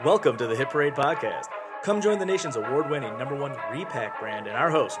Welcome to the Hit Parade Podcast. Come join the nation's award-winning #1 repack brand and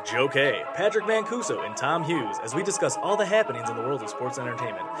our hosts, Joe K, Patrick Mancuso, and Tom Hughes, as we discuss all the happenings in the world of sports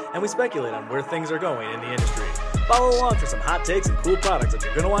entertainment, and we speculate on where things are going in the industry. Follow along for some hot takes and cool products that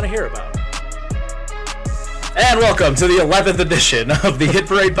you're going to want to hear about. And welcome to the 11th edition of the Hit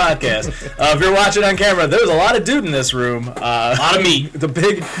Parade Podcast. If you're watching on camera, there's a lot of dude in this room. A lot of meat. The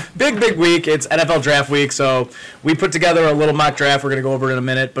big week. It's NFL draft week, so we put together a little mock draft. We're going to go over it in a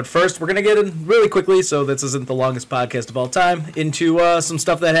minute. But first, we're going to get in really quickly, so this isn't the longest podcast of all time, into some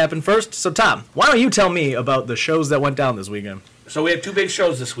stuff that happened first. So, Tom, why don't you tell me about the shows that went down this weekend? So we had two big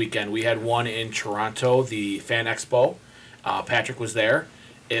shows this weekend. We had one in Toronto, the Fan Expo. Patrick was there.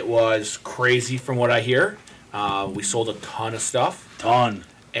 It was crazy from what I hear. We sold a ton of stuff.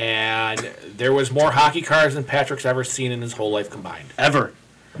 And there was more hockey cards than Patrick's ever seen in his whole life combined. Ever.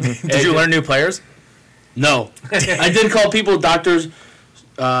 Did you learn new players? No. I did call people doctors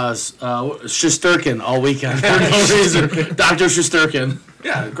Shesterkin all weekend for no reason. Dr. Shesterkin.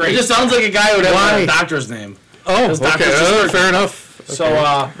 Yeah, great. It just sounds like a guy who would have a doctor's name. Oh, okay. Fair enough.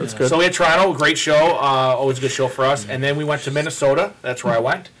 So, so we had Toronto, great show, always a good show for us. And then we went to Minnesota. That's where I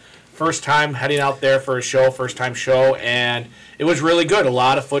went. First time heading out there for a show, first-time show, and it was really good. A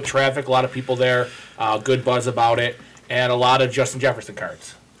lot of foot traffic, a lot of people there, good buzz about it, and a lot of Justin Jefferson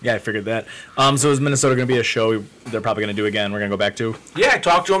cards. Yeah, I figured that. So is Minnesota going to be a show they're probably going to do again? We're going to go back to? Yeah, I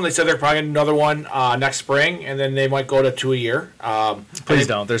talked to them. They said they're probably going to do another one next spring, and then they might go to 2 a year. Please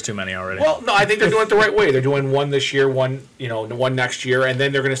don't. There's too many already. Well, no, I think they're doing it the right way. They're doing one this year, one next year, and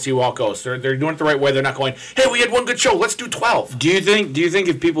then they're going to see how it goes. They're doing it the right way. They're not going, hey, we had one good show. Let's do 12. Do you think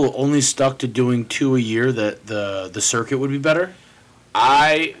if people only stuck to doing 2 a year that the circuit would be better?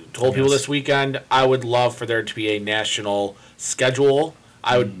 I told people this weekend I would love for there to be a national schedule.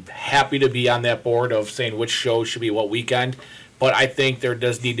 I would be happy to be on that board of saying which shows should be what weekend, but I think there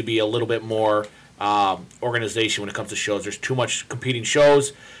does need to be a little bit more organization when it comes to shows. There's too much competing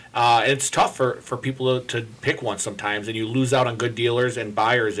shows, and it's tough for people to pick one sometimes, and you lose out on good dealers and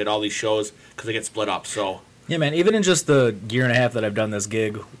buyers at all these shows because they get split up. So. Yeah, man, even in just the year and a half that I've done this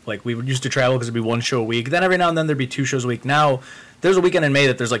gig, like we used to travel because it'd be one show a week. Then every now and then there'd be 2 shows a week. Now there's a weekend in May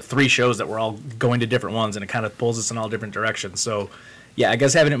that there's like 3 shows that we're all going to different ones, and it kind of pulls us in all different directions. So, yeah, I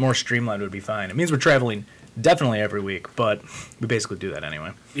guess having it more streamlined would be fine. It means we're traveling definitely every week, but we basically do that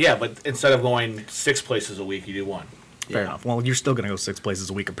anyway. Yeah, but instead of going 6 places a week, you do 1. Fair enough. Well, you're still going to go 6 places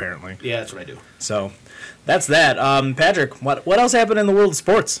a week, apparently. Yeah, that's what I do. So, that's that. Patrick, what else happened in the world of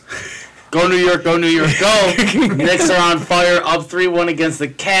sports? Go New York, go New York, go. Knicks are on fire, up 3-1 against the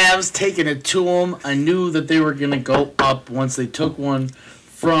Cavs, taking it to them. I knew that they were going to go up once they took one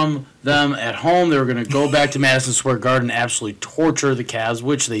from them at home. They were going to go back to Madison Square Garden, absolutely torture the Cavs,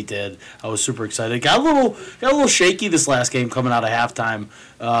 which they did. I was super excited. Got a little shaky this last game coming out of halftime,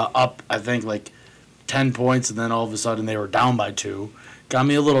 up I think like 10 points, and then all of a sudden they were down by 2. Got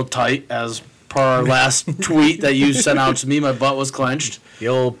me a little tight as per our last tweet that you sent out to me. My butt was clenched. The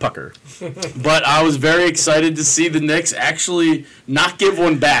old pucker. But I was very excited to see the Knicks actually not give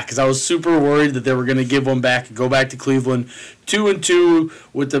one back, because I was super worried that they were going to give one back and go back to Cleveland 2-2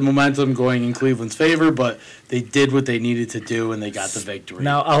 with the momentum going in Cleveland's favor, but they did what they needed to do, and they got the victory.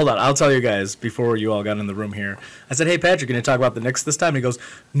 Now, hold on. I'll tell you guys, before you all got in the room here, I said, hey, Patrick, can you talk about the Knicks this time? And he goes,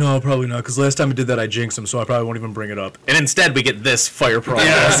 no, probably not, because last time I did that, I jinxed him, so I probably won't even bring it up. And instead, we get this fire problem.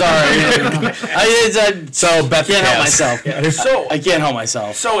 Yeah, sorry. So, Beth can't help myself. Yeah. So I can't help myself.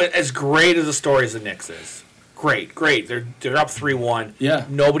 So as great as the story as the Knicks is, great. They're up 3-1. Yeah.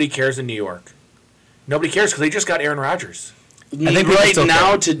 Nobody cares in New York. Nobody cares because they just got Aaron Rodgers. I think right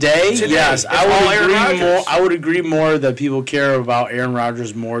now, today, yes, I would agree more that people care about Aaron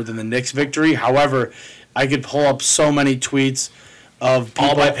Rodgers more than the Knicks' victory. However, I could pull up so many tweets of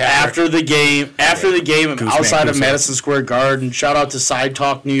people after the game outside of Madison Square Garden. Shout out to Side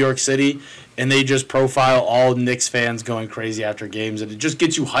Talk New York City, and they just profile all Knicks fans going crazy after games, and it just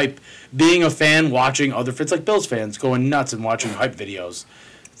gets you hype. Being a fan, watching other fans like Bills fans going nuts and watching hype videos,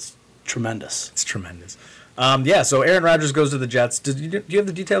 it's tremendous. It's tremendous. So Aaron Rodgers goes to the Jets. Do you have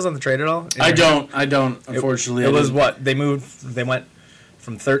the details on the trade at all? I don't. Unfortunately, it was what they moved. They went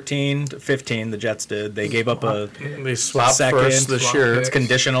from 13 to 15. The Jets did. They gave up They swapped second first this year. It's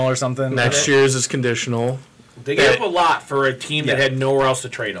conditional or something. Next year's is conditional. They gave up a lot for a team that had nowhere else to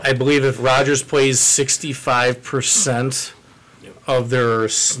trade them. I believe if Rodgers plays 65% of their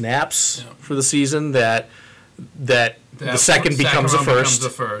snaps for the season, that the second becomes the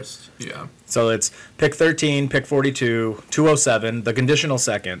first. Yeah. So it's pick 13, pick 42, 207, the conditional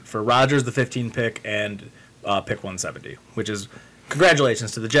second for Rodgers, the 15 pick, and pick 170, which is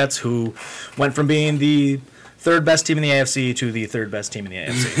congratulations to the Jets, who went from being the third best team in the AFC to the third best team in the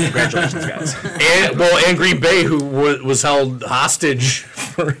AFC. Congratulations, guys. And Green Bay, who was held hostage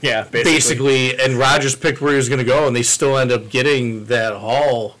for basically, and Rodgers picked where he was going to go, and they still end up getting that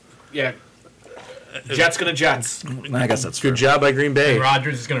haul. Yeah. Jets gonna Jets. I guess that's good job by Green Bay. And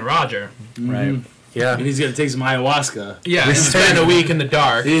Rodgers is gonna Roger. Right. Yeah. And he's going to take some ayahuasca. Yeah, and spend a week in the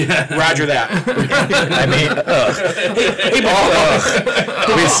dark. Yeah. Roger that. I mean,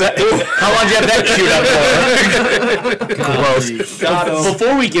 how long do you have that queued up for? Gross.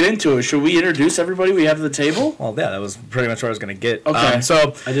 Before we get into it, should we introduce everybody we have at the table? Well, yeah, that was pretty much what I was going to get. Okay.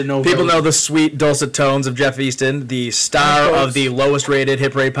 So I didn't know. People know the sweet dulcet tones of Jeff Easton, the star of the lowest rated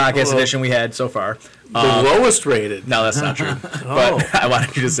Hit Parade podcast edition we had so far. The lowest rated. No, that's not true. But I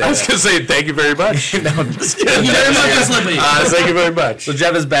wanted you to say I was going to say thank you very much. No, I'm just kidding. Thank you very much, Slippy. Thank you very much. So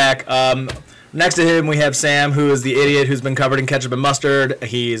Jeff is back. Next to him, we have Sam, who is the idiot who's been covered in ketchup and mustard.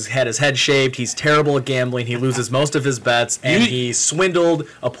 He's had his head shaved. He's terrible at gambling. He loses most of his bets, and he swindled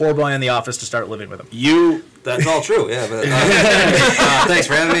a poor boy in the office to start living with him. That's all true, yeah. But thanks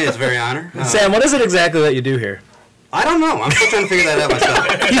for having me. It's a very honor. Sam, what is it exactly that you do here? I don't know. I'm still trying to figure that out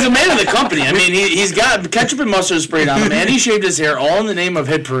myself. He's a man of the company. I mean, he's got ketchup and mustard sprayed on him, and he shaved his hair all in the name of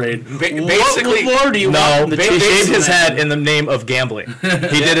Hit Parade. Basically, what more do you want? He shaved his head in the name of gambling.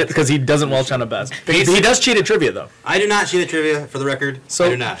 He did it because he doesn't welch on a bet. He does cheat at trivia, though. I do not cheat at trivia, for the record. I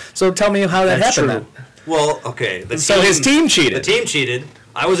do not. So tell me how that happened then. Well, okay. His team cheated. The team cheated.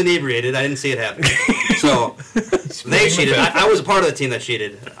 I was inebriated. I didn't see it happen. So they cheated. I was a part of the team that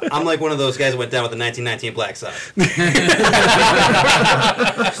cheated. I'm like one of those guys that went down with the 1919 Black Sox.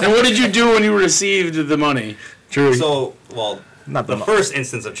 And what did you do when you received the money? True. So, Not the first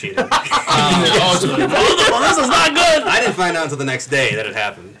instance of cheating. This is not good. I didn't find out until the next day that it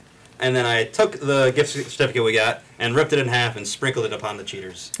happened. And then I took the gift certificate we got and ripped it in half and sprinkled it upon the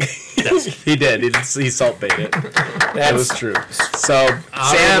cheaters. He did. He salt baited it. That was true. So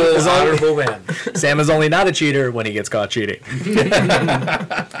Sam is only not a cheater when he gets caught cheating.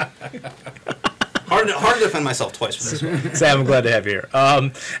 Hard to defend myself twice for this one. Sam, I'm glad to have you here.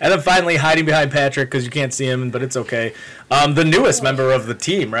 And then finally, hiding behind Patrick because you can't see him, but it's okay. The newest member of the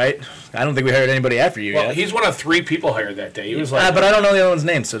team, right? I don't think we hired anybody after you yet. He's one of 3 people hired that day. He was like, but I don't know the other one's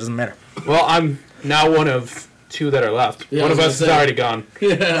name, so it doesn't matter. Well, I'm now one of 2 that are left. One of us is already gone. Who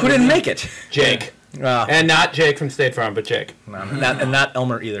didn't make it? Jake. And not Jake from State Farm, but Jake. Not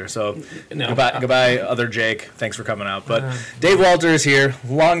Elmer either. So No. goodbye, other Jake. Thanks for coming out. But Dave Walter is here,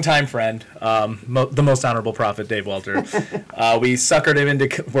 longtime friend, the most honorable prophet, Dave Walter. We suckered him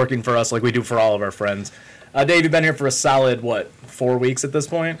into working for us like we do for all of our friends. Dave, you've been here for a solid 4 weeks at this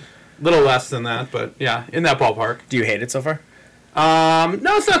point? Little less than that, but yeah, in that ballpark. Do you hate it so far?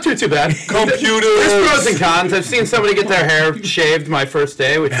 No, it's not too bad. Computers. There's pros and cons. I've seen somebody get their hair shaved my first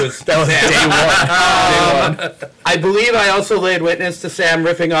day, which was That was day one. I believe I also laid witness to Sam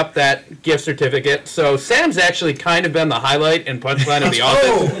ripping up that gift certificate. So Sam's actually kind of been the highlight and punchline of the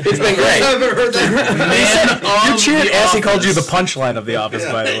office. It's been great. I haven't heard that. You cheered as he called you the punchline of The Office,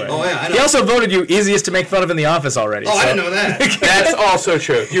 by the way. Oh, yeah, I know. He also voted you easiest to make fun of in The Office already. I didn't know that. That's also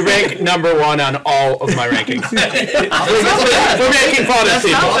true. You rank number 1 on all of my rankings. For making fun of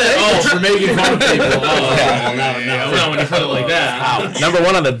people. For making fun of people. No, when you put it like that. Number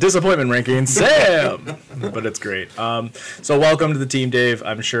 1 on the disappointment ranking, Sam. But it's great. So welcome to the team, Dave.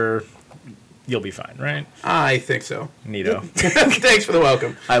 I'm sure you'll be fine, right? I think so. Neato. Thanks for the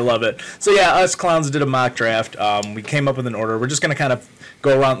welcome. I love it. So yeah, us clowns did a mock draft. We came up with an order. We're just going to kind of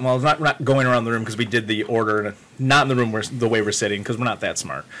go around. Well, not going around the room because we did the order, not in the room the way we're sitting because we're not that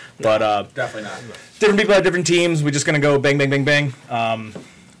smart. But definitely not. different people have different teams. We're just going to go bang, bang, bang, bang. You want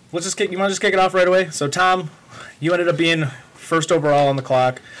to just kick it off right away? So Tom, you ended up being first overall on the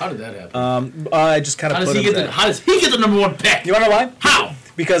clock. How did that happen? I just kind of How does he get the number 1 pick? You want to know why? How?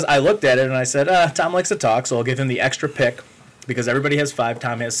 Because I looked at it and I said, Tom likes to talk, so I'll give him the extra pick because everybody has 5,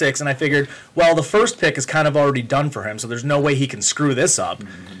 Tom has 6, and I figured, well, the first pick is kind of already done for him, so there's no way he can screw this up.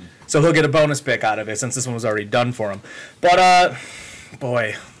 So he'll get a bonus pick out of it since this one was already done for him. But,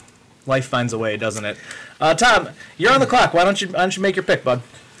 boy, life finds a way, doesn't it? Tom, you're on the clock. Why don't you make your pick, bud?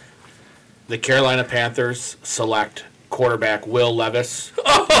 The Carolina Panthers select quarterback Will Levis.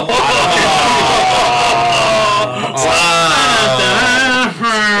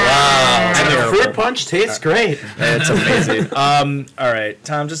 And the fruit punch tastes great. It's amazing. All right,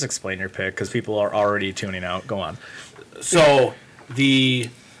 Tom, just explain your pick because people are already tuning out. Go on. So the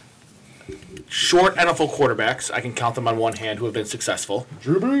short NFL quarterbacks, I can count them on one hand, who have been successful.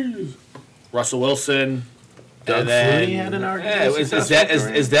 Drew Brees. Russell Wilson, Doug Flutie had an argument.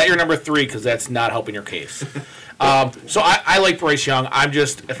 Is that your number 3? Because that's not helping your case. So I like Bryce Young.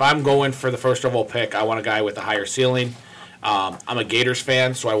 If I'm going for the first overall pick, I want a guy with a higher ceiling. I'm a Gators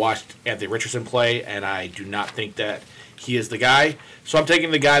fan, so I watched Anthony Richardson play, and I do not think that he is the guy. So I'm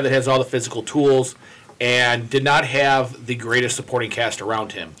taking the guy that has all the physical tools and did not have the greatest supporting cast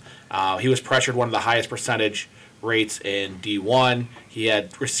around him. He was pressured one of the highest percentage rates in D1. He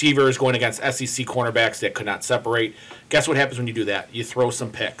had receivers going against SEC cornerbacks that could not separate. Guess what happens when you do that? You throw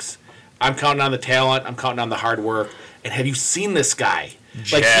some picks. I'm counting on the talent. I'm counting on the hard work. And have you seen this guy?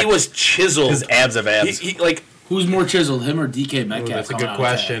 Like, he was chiseled. His abs have abs. Who's more chiseled, him or DK Metcalf? That's a good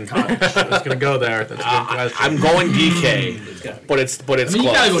question. I was going to go there. That's a good question. I'm going DK, but it's close. You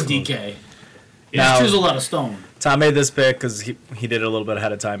gotta go DK. He's chiseled out of stone. Tom made this pick because he did it a little bit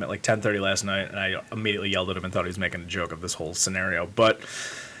ahead of time at like 10:30 last night, and I immediately yelled at him and thought he was making a joke of this whole scenario. But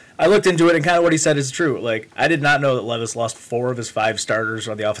I looked into it, and kind of what he said is true. Like, I did not know that Levis lost 4 of his 5 starters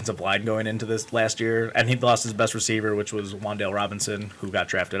on the offensive line going into this last year, and he lost his best receiver, which was Wan'Dale Robinson, who got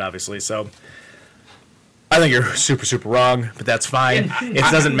drafted, obviously. So I think you're super, super wrong, but that's fine. It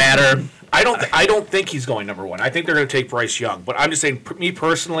doesn't matter. I don't think he's going number 1. I think they're going to take Bryce Young. But I'm just saying, me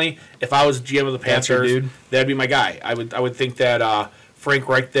personally, if I was GM of the Panthers, that'd be my guy. I would think that Frank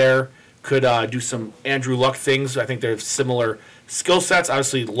Reich there could do some Andrew Luck things. I think they're similar skill sets.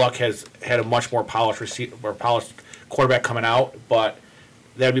 Obviously, Luck has had a much more polished quarterback coming out, but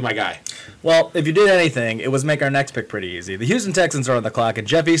that'd be my guy. Well, if you did anything, it was make our next pick pretty easy. The Houston Texans are on the clock, and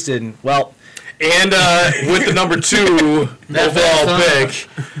Jeff Easton, well... And with the number 2 overall pick,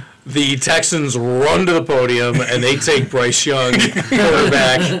 the Texans run to the podium, and they take Bryce Young,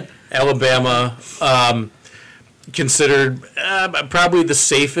 quarterback, Alabama, considered probably the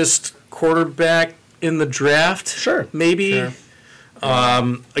safest quarterback in the draft. Sure. Maybe. Sure.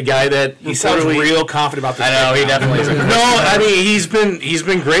 A guy that he sounds real confident about this. I know, he definitely is. No, I mean, he's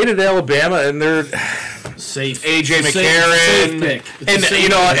been great at Alabama, and they're... Safe. AJ McCarron. Safe and, you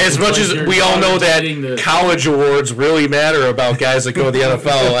know, as much as we all know that college awards really matter about guys that go to the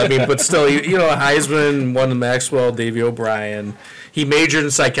NFL, I mean, but still, you know, Heisman, won the Maxwell, Davey O'Brien. He majored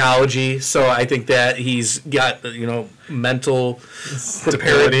in psychology, so I think that he's got, you know, mental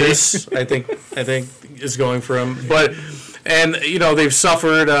preparedness, I think is going for him. But, and, you know, they've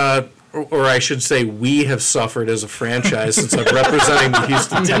suffered... or I should say we have suffered as a franchise since I'm representing the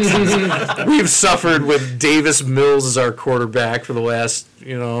Houston Texans. We've suffered with Davis Mills as our quarterback for the last,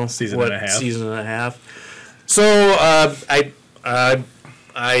 you know, season and a half. So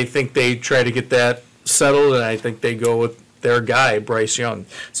I think they try to get that settled, and I think they go with their guy, Bryce Young.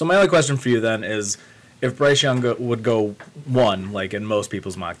 So my only question for you then is, if Bryce Young would go 1, like in most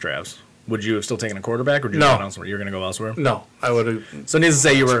people's mock drafts, would you have still taken a quarterback, or would you go elsewhere? You're going to go elsewhere? No, I would have. So needless to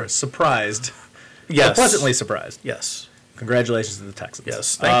say, you were surprised. Yes. Pleasantly surprised. Yes. Congratulations to the Texans.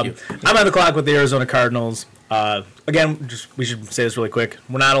 Yes, thank you. I'm on the clock with the Arizona Cardinals. Again, we should say this really quick.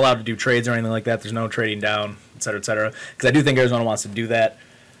 We're not allowed to do trades or anything like that. There's no trading down, et cetera, because I do think Arizona wants to do that.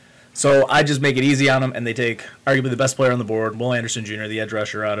 So I just make it easy on them, and they take arguably the best player on the board, Will Anderson Jr., the edge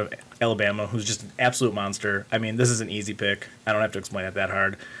rusher out of Alabama, who's just an absolute monster. I mean, this is an easy pick. I don't have to explain it that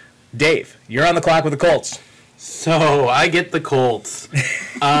hard. Dave, you're on the clock with the Colts. So I get the Colts.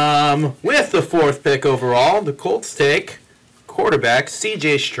 With the 4th pick overall, the Colts take quarterback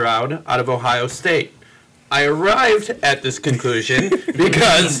C.J. Stroud out of Ohio State. I arrived at this conclusion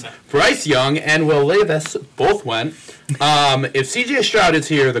because Bryce Young and Will Levis both went. If C.J. Stroud is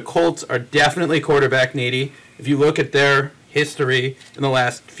here, the Colts are definitely quarterback needy. If you look at their history in the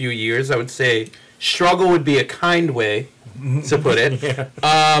last few years, I would say struggle would be a kind way to put it.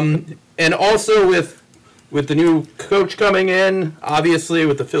 And also with the new coach coming in, obviously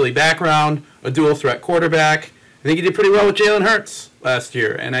with the Philly background, a dual threat quarterback, I think he did pretty well with Jalen Hurts last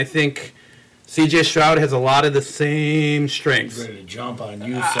year. And I think C.J. Stroud has a lot of the same strengths. Ready to jump on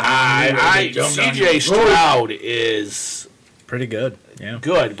you, C.J. Stroud is pretty good. Yeah,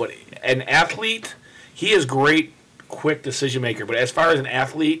 good, but an athlete, he is great, quick decision maker. But as far as an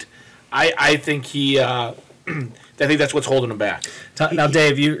athlete, I think I think that's what's holding him back. Now,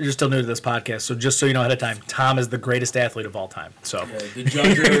 Dave, you're still new to this podcast, so just so you know ahead of time, Tom is the greatest athlete of all time. So the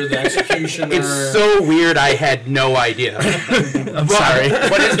judger, the executioner. It's so weird. I had no idea. I'm sorry,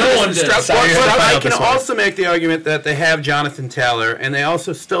 but no one did. But I can also make the argument that they have Jonathan Taylor, and they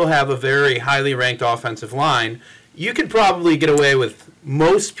also still have a very highly ranked offensive line. You could probably get away with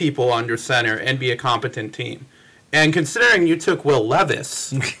most people under center and be a competent team. And considering you took Will Levis,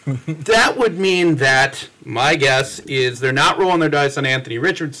 that would mean that my guess is they're not rolling their dice on Anthony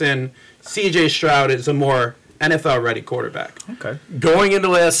Richardson. C.J. Stroud is a more NFL-ready quarterback. Okay. Going into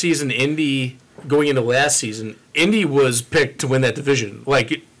last season, Indy going into last season, Indy was picked to win that division,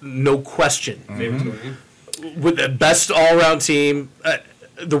 like no question. With the best all-around team,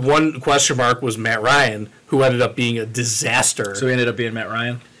 the one question mark was Matt Ryan, who ended up being a disaster. So he ended up being Matt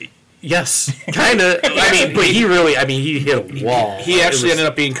Ryan? Yes, kind of. I mean, but he hit a wall. He actually ended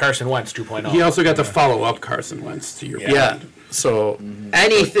up being Carson Wentz 2.0. He also got to follow up Carson Wentz, to your point. Yeah. So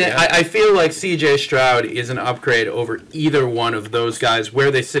Anything, I feel like C.J. Stroud is an upgrade over either one of those guys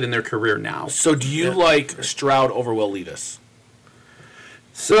where they sit in their career now. So do you like Stroud over Will Levis?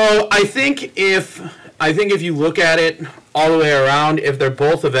 So I think if you look at it all the way around, if they're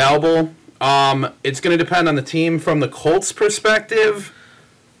both available, it's going to depend on the team. From the Colts' perspective,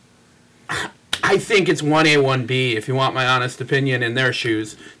 I think it's 1A, 1B, if you want my honest opinion, in their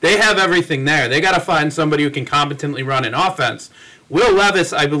shoes. They have everything there. They got to find somebody who can competently run an offense. Will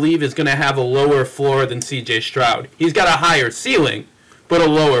Levis, I believe, is going to have a lower floor than C.J. Stroud. He's got a higher ceiling, but a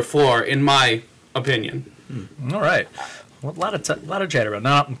lower floor, in my opinion. All right. Well, a lot of chatter about.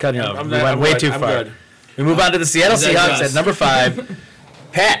 No, I'm cutting you off. We went I'm way good. too I'm far. good. We move on to the Seattle Seahawks at number 5.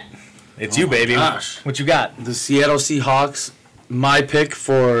 Pat, it's you, baby. gosh. What you got? The Seattle Seahawks, my pick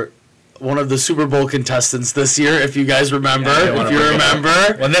for one of the Super Bowl contestants this year, if you guys remember.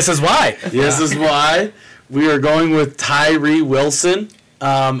 Well, this is why. This is why. We are going with Tyree Wilson.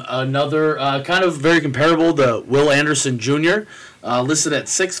 Another kind of very comparable to Will Anderson Jr., listed at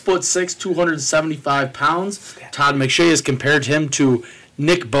 6'6", 275 pounds. Todd McShay has compared him to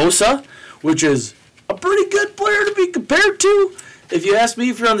Nick Bosa, which is a pretty good player to be compared to. If you ask me,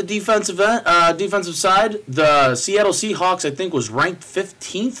 if you're on the defensive side, the Seattle Seahawks, I think, was ranked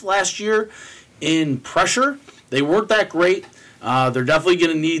 15th last year in pressure. They weren't that great. They're definitely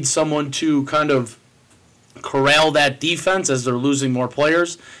going to need someone to kind of corral that defense as they're losing more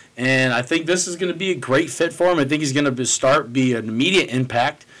players. And I think this is going to be a great fit for him. I think he's going to be an immediate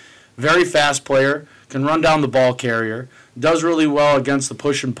impact. Very fast player, can run down the ball carrier, does really well against the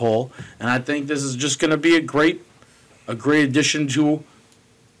push and pull. And I think this is just going to be a great addition to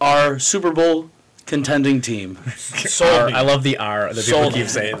our Super Bowl contending team. I love the R that people keep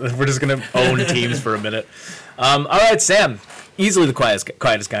saying. We're just going to own teams for a minute. All right, Sam. Easily the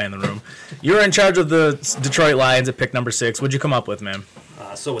quietest guy in the room. You're in charge of the Detroit Lions at pick number 6. What'd you come up with, man?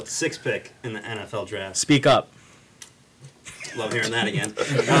 So with the 6th pick in the NFL draft. Speak up. Love hearing that again.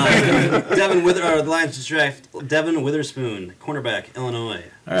 The Lions draft Devin Witherspoon, cornerback, Illinois.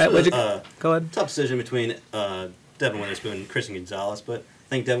 All right, go ahead. Tough decision between Devin Witherspoon and Christian Gonzalez, but I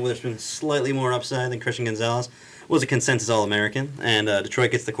think Devin Witherspoon has slightly more upside than Christian Gonzalez. Was a consensus All-American, and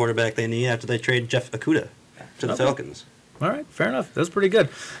Detroit gets the quarterback they need after they trade Jeff Okudah to the Falcons. All right, fair enough. That's pretty good.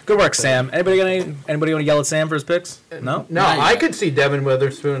 Good work, Sam. Anybody want to yell at Sam for his picks? No? No, I could see Devin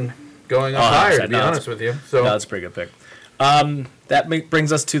Witherspoon going up higher, to be honest with you. So that's a pretty good pick. That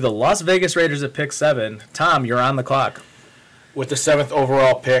brings us to the Las Vegas Raiders at pick 7. Tom, you're on the clock. With the 7th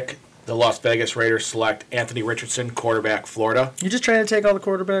overall pick, the Las Vegas Raiders select Anthony Richardson, quarterback, Florida. You're just trying to take all the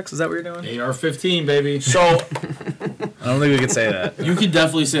quarterbacks? Is that what you're doing? AR-15, baby. So, I don't think we could say that. You could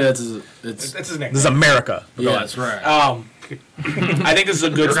definitely say that's his nickname. This is America. Yeah, that's right. I think this is a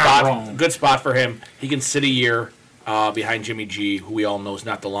good spot. Good spot for him. He can sit a year behind Jimmy G, who we all know is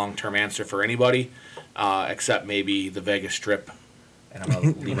not the long-term answer for anybody, except maybe the Vegas Strip. And I'm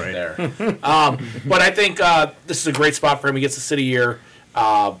going to leave it there. But I think this is a great spot for him. He gets to sit a year.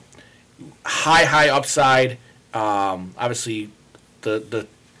 High upside. Obviously, the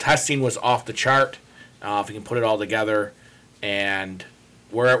testing was off the chart. If you can put it all together, and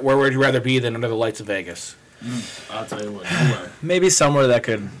where would you rather be than under the lights of Vegas? I'll tell you what. Nowhere. Maybe somewhere that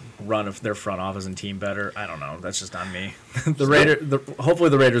could run if their front office and team better. I don't know. That's just on me. Hopefully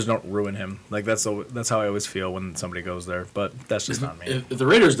the Raiders don't ruin him. Like that's how I always feel when somebody goes there. But that's just on me. If the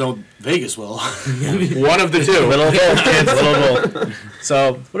Raiders don't, Vegas will. One of the two. Little of both, kids. Little of both.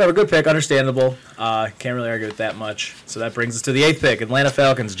 So whatever, good pick, understandable. Can't really argue with that much. So that brings us to the 8th pick, Atlanta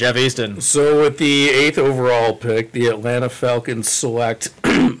Falcons, Jeff Easton. So with the 8th overall pick, the Atlanta Falcons select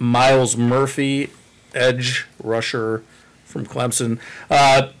Miles Murphy, edge rusher from Clemson.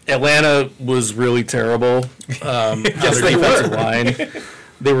 Atlanta was really terrible. Yes, they defensive were. Line.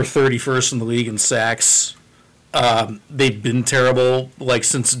 They were 31st in the league in sacks. They've been terrible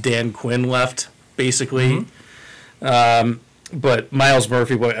since Dan Quinn left, basically. Mm-hmm. But Miles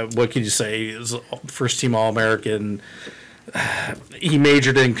Murphy, what can you say? He was first-team All-American. He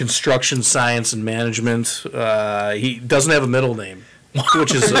majored in construction science and management. He doesn't have a middle name.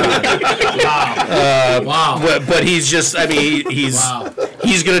 Which is wow. But he's just he's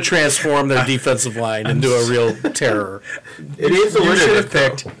going to transform their defensive line into a real terror. You should have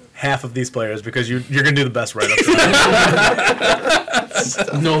picked half of these players because you're going to do the best right up front.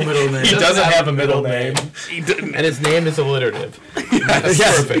 No middle name. He doesn't have a middle name. And his name is alliterative.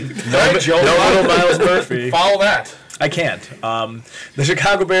 Yes. Perfect. No middle Miles Murphy. Follow that. I can't. The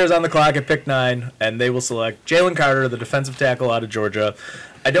Chicago Bears on the clock at pick 9, and they will select Jalen Carter, the defensive tackle out of Georgia.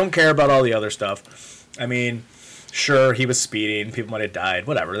 I don't care about all the other stuff. I mean, sure, he was speeding. People might have died.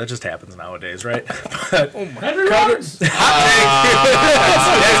 Whatever. That just happens nowadays, right? But Henry Ruggs. That's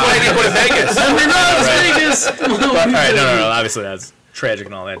why he put in Vegas. Henry Ruggs, Vegas. but, all right, no. Obviously, that's tragic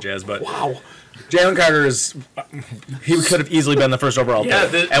and all that jazz. But Wow. Jalen Carter he could have easily been the first overall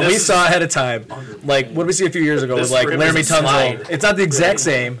pick. And we saw ahead of time, like, what did we see a few years ago with, like, Laramie Tunzel? It's not the exact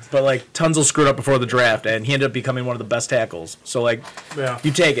same, but, like, Tunzel screwed up before the draft, and he ended up becoming one of the best tackles. So, like,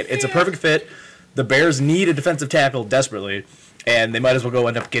 you take it. It's a perfect fit. The Bears need a defensive tackle desperately, and they might as well go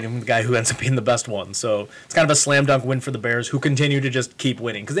end up getting the guy who ends up being the best one. So it's kind of a slam dunk win for the Bears, who continue to just keep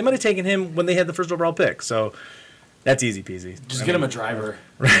winning, because they might have taken him when they had the first overall pick. So that's easy peasy. Just get him a driver.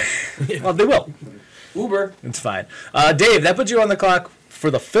 Well, they will. Uber. It's fine. Dave, that puts you on the clock for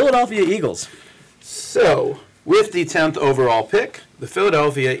the Philadelphia Eagles. So, with the 10th overall pick, the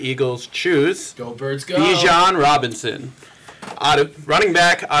Philadelphia Eagles choose Go Birds, go. Bijan Robinson, running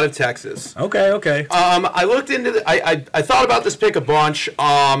back out of Texas. Okay. I looked into I thought about this pick a bunch.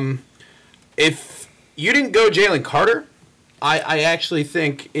 If you didn't go Jalen Carter, I actually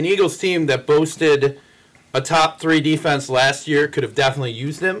think an Eagles team that boasted a top 3 defense last year could have definitely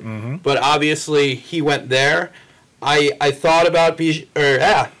used him. Mm-hmm. But obviously he went there. I thought about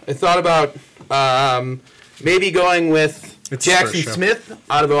maybe going with Jackson Smith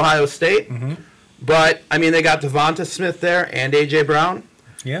out of Ohio State. Mm-hmm. But, I mean, they got Devonta Smith there and A.J. Brown.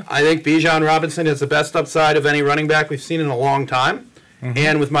 Yeah. I think Bijan Robinson is the best upside of any running back we've seen in a long time. Mm-hmm.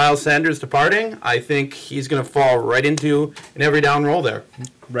 And with Miles Sanders departing, I think he's going to fall right into an every down role there.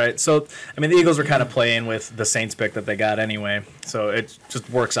 Right. So, I mean, the Eagles were kind of playing with the Saints pick that they got anyway. So it just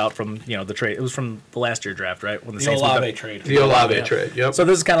works out from, the trade. It was from the last year draft, right? When The Saints Olave trade. The Olave trade, yep. So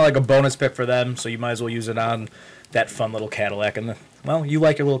this is kind of like a bonus pick for them, so you might as well use it on that fun little Cadillac. And, you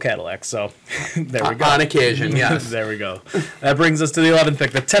like your little Cadillac, so there we go. On occasion, yes. There we go. That brings us to the 11th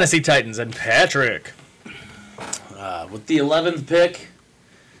pick, the Tennessee Titans, and Patrick. With the 11th pick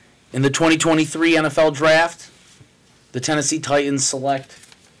in the 2023 NFL Draft, the Tennessee Titans select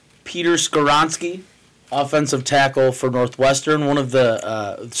Peter Skoronski, offensive tackle for Northwestern. One of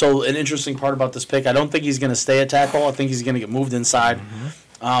the so an interesting part about this pick, I don't think he's going to stay a tackle. I think he's going to get moved inside.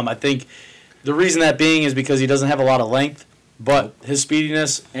 Mm-hmm. I think the reason that being is because he doesn't have a lot of length, but his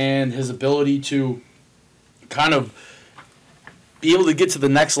speediness and his ability to kind of be able to get to the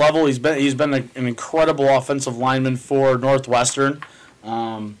next level. He's been an incredible offensive lineman for Northwestern.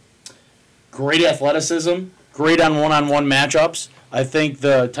 Great athleticism, great on one-on-one matchups. I think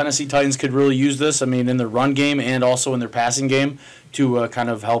the Tennessee Titans could really use this, in their run game and also in their passing game to kind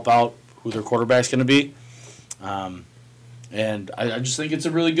of help out who their quarterback's going to be. And I just think it's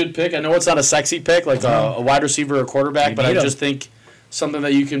a really good pick. I know it's not a sexy pick like a wide receiver or quarterback, but I just think something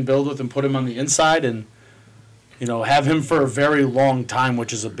that you can build with and put him on the inside and have him for a very long time,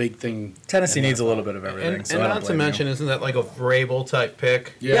 which is a big thing. Tennessee needs a little bit of everything. And not to mention, isn't that like a Vrabel type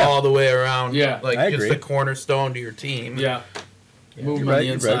pick all the way around? Yeah, like I just agree. the cornerstone to your team. Yeah. Move him on the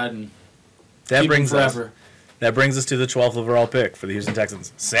inside and that keep brings him us forever. That brings us to the 12th overall pick for the Houston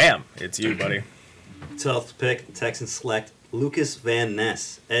Texans. Sam, it's you, buddy. 12th pick, Texans select Lucas Van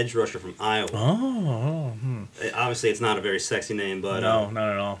Ness, edge rusher from Iowa. Obviously, it's not a very sexy name, but No, not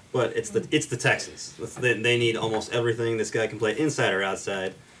at all. But it's the Texans. They need almost everything. This guy can play inside or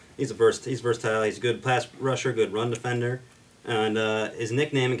outside. He's versatile. He's a good pass rusher, good run defender, and his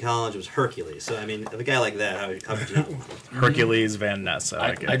nickname in college was Hercules. So if a guy like that, how could you not want him? Hercules Van Ness. I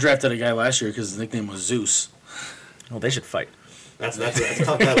like I it. drafted a guy last year because his nickname was Zeus. Well, they should fight. That's a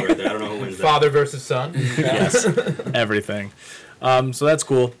tough battle right there. I don't know who wins that. Father versus son. Yes, everything. So that's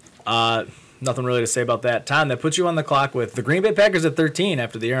cool. Nothing really to say about that. Tom, that puts you on the clock with the Green Bay Packers at 13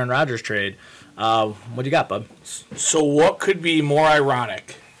 after the Aaron Rodgers trade. What do you got, bub? So what could be more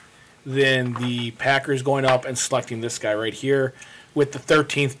ironic than the Packers going up and selecting this guy right here? With the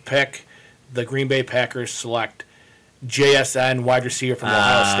 13th pick, the Green Bay Packers select JSN, wide receiver from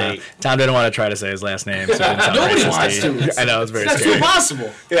Ohio State. Tom didn't want to try to say his last name. So it didn't sound Nobody racist-y. wants to. I know, it's very That's scary.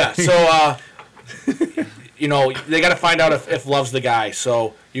 impossible. Yeah, so, they got to find out if Love's the guy.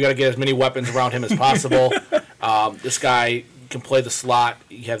 So you got to get as many weapons around him as possible. This guy can play the slot.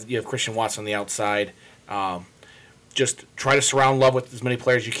 You have Christian Watson on the outside. Just try to surround Love with as many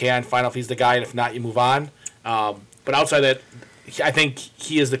players as you can. Find out if he's the guy, and if not, you move on. But outside that, I think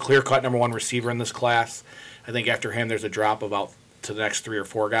he is the clear-cut number one receiver in this class. I think after him, there's a drop about to the next 3 or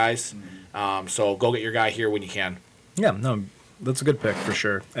 4 guys. So go get your guy here when you can. Yeah, no, that's a good pick for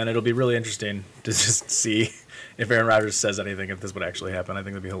sure. And it'll be really interesting to just see if Aaron Rodgers says anything, if this would actually happen. I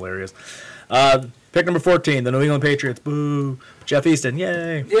think that'd be hilarious. Pick number 14, the New England Patriots. Boo. Jeff Easton,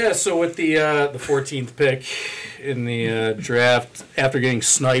 yay. Yeah, so with the 14th pick in the draft, after getting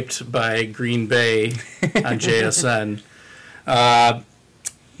sniped by Green Bay on JSN,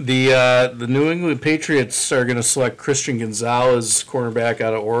 the New England Patriots are going to select Christian Gonzalez, cornerback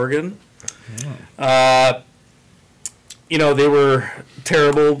out of Oregon. They were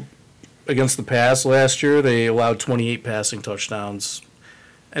terrible against the pass last year. They allowed 28 passing touchdowns.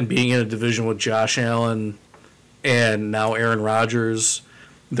 And being in a division with Josh Allen and now Aaron Rodgers,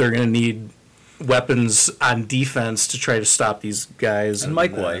 they're going to need weapons on defense to try to stop these guys. And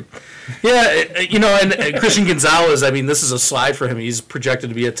Mike White. And Christian Gonzalez, I mean, this is a slide for him. He's projected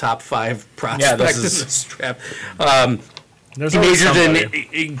to be a top 5 prospect in this draft. He majored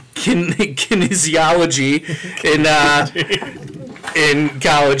in kinesiology in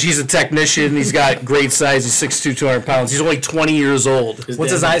college. He's a technician. He's got great size. He's 6'2", 200 pounds. He's only 20 years old.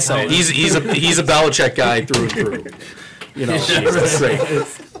 What's his eyesight? He's a Belichick guy through and through. That's great.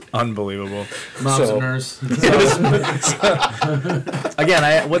 Unbelievable. Mom's a nurse.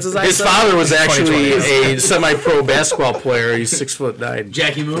 Again, what's his eyesight? His father was actually a semi-pro basketball player. He's 6'9".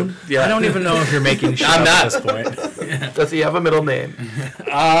 Jackie Moon? Yeah. I don't even know if you're making shit I'm up not. at this point. Does he have a middle name?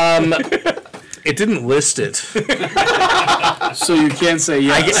 It didn't list it. So you can't say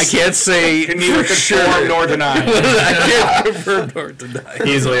yes. I can't say Can neither confirm nor deny. I can't confirm nor deny.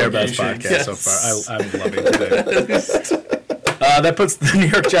 Easily our best podcast so far. I'm loving today. That puts the New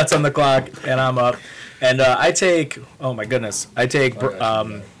York Jets on the clock, and I'm up. And I take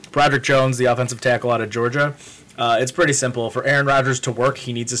Broderick Jones, the offensive tackle out of Georgia. It's pretty simple. For Aaron Rodgers to work,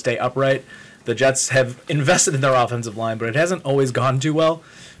 he needs to stay upright. The Jets have invested in their offensive line, but it hasn't always gone too well.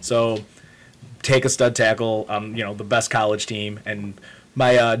 So take a stud tackle, the best college team. And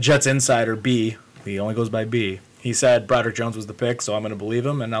my Jets insider, B, he only goes by B, he said Broderick Jones was the pick, so I'm going to believe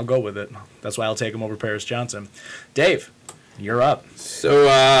him, and I'll go with it. That's why I'll take him over Paris Johnson. Dave, you're up. So,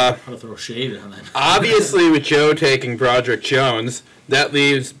 I'll throw shade on that. obviously, with Joe taking Broderick Jones, that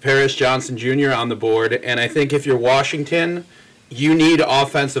leaves Paris Johnson Jr. on the board. And I think if you're Washington, you need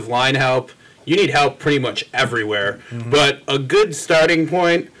offensive line help. You need help pretty much everywhere. Mm-hmm. But a good starting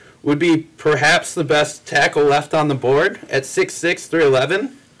point would be perhaps the best tackle left on the board at 6'6",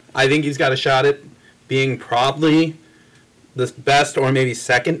 311. I think he's got a shot at being probably the best or maybe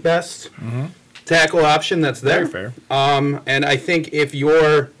second best tackle option that's there. Very fair. And I think if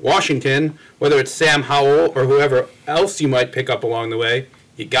you're Washington, whether it's Sam Howell or whoever else you might pick up along the way,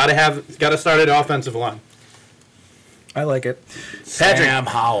 you got to start at offensive line. I like it. Patrick. Sam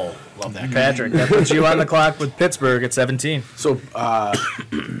Howell. Love that guy. Patrick, that puts you on the clock with Pittsburgh at 17. So,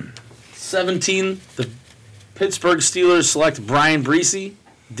 17, the Pittsburgh Steelers select Brian Breesy,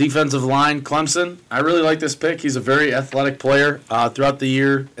 defensive line, Clemson. I really like this pick. He's a very athletic player throughout the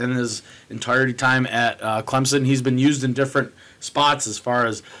year and his entirety time at Clemson. He's been used in different spots as far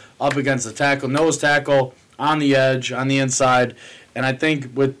as up against the tackle, nose tackle, on the edge, on the inside. And I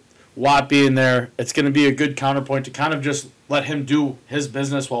think with Watt being there, it's going to be a good counterpoint to kind of just let him do his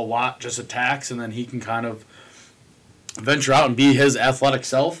business while Watt just attacks, and then he can kind of venture out and be his athletic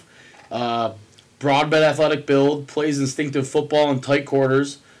self. Broadbed athletic build, plays instinctive football in tight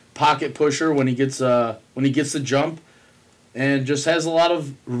quarters, pocket pusher when he gets the jump, and just has a lot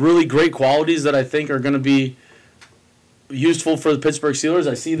of really great qualities that I think are going to be useful for the Pittsburgh Steelers.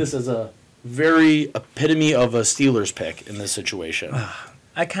 I see this as a very epitome of a Steelers pick in this situation.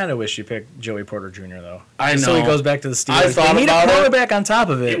 I kind of wish you picked Joey Porter Jr. though. I know. So he goes back to the Steelers. I thought they need about a it. quarterback on top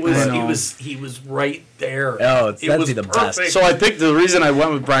of it. He was right there. Oh, that'd be the best. So I picked the reason I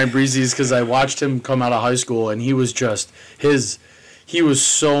went with Brian Breesy is because I watched him come out of high school, and he was just he was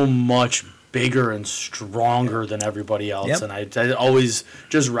so much bigger and stronger than everybody else, Yep. and I always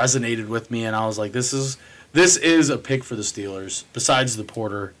just resonated with me, and I was like, this is a pick for the Steelers besides the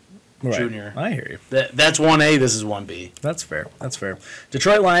Porter Jr. I hear you. That's 1A. This is 1B. That's fair.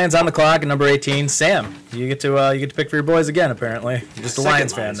 Detroit Lions on the clock at number 18. Sam, you get to pick for your boys again. Apparently, you're just a Second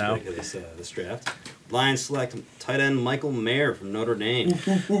Lions fan now. pick of this draft. Lions select tight end Michael Mayer from Notre Dame.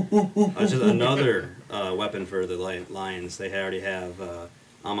 Which is another weapon for the Lions. They already have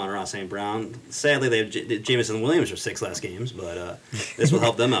Amon-Ra St. Brown. Sadly, they have Jameson Williams for 6 last games, but this will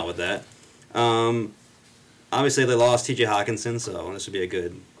help them out with that. Obviously, they lost T.J. Hawkinson, so this would be a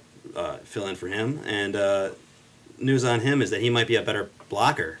good fill in for him. And news on him is that he might be a better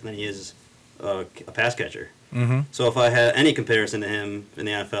blocker than he is a pass catcher. Mm-hmm. So if I had any comparison to him in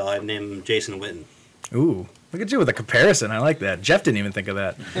the NFL, I'd name him Jason Witten. Ooh, Look at you with a comparison. I like that. Jeff didn't even think of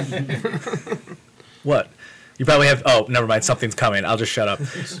that. What? You probably have. Oh, never mind. Something's coming. I'll just shut up.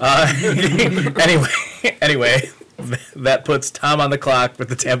 Anyway, that puts Tom on the clock with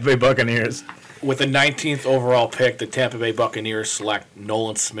the Tampa Bay Buccaneers. With the 19th overall pick, the Tampa Bay Buccaneers select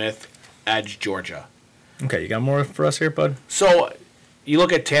Nolan Smith, edge Georgia. Okay, you got more for us here, bud? So you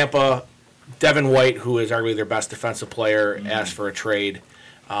look at Tampa, Devin White, who is arguably their best defensive player, asked for a trade.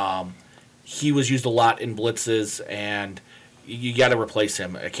 He was used a lot in blitzes, and you got to replace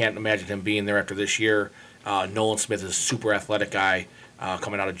him. I can't imagine him being there after this year. Nolan Smith is a super athletic guy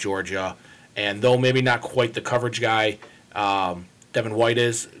coming out of Georgia. And though maybe not quite the coverage guy, Devin White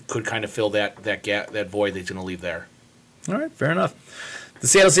could kind of fill that gap, that void that he's going to leave there. All right, fair enough. The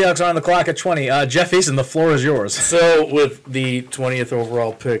Seattle Seahawks are on the clock at 20. Jeff Easton, the floor is yours. So with the 20th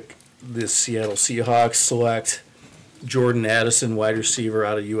overall pick, the Seattle Seahawks select Jordan Addison, wide receiver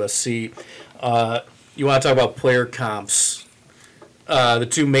out of USC. You want to talk about player comps. The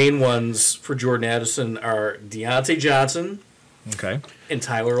two main ones for Jordan Addison are Deontay Johnson Okay. and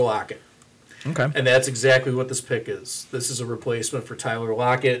Tyler Lockett. Okay. And that's exactly what this pick is. This is a replacement for Tyler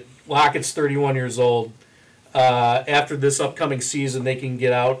Lockett. Lockett's 31 years old. After this upcoming season, they can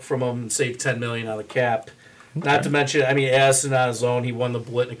get out from him and save $10 million on the cap. Okay. Not to mention, Addison on his own, he won the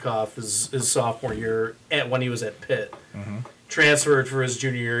Blitnikoff his sophomore year when he was at Pitt. Mm-hmm. Transferred for his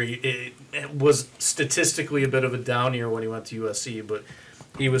junior year. It was statistically a bit of a down year when he went to USC, but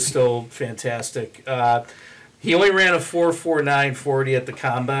he was still fantastic. He only ran a 4.49 40 at the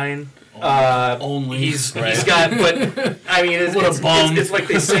combine. He's got, but it's like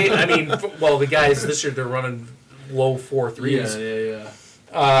they say. The guys this year they're running low 4.3s.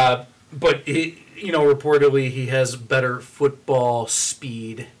 Yeah. But reportedly he has better football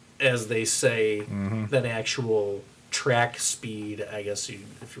speed, as they say, than actual track speed. I guess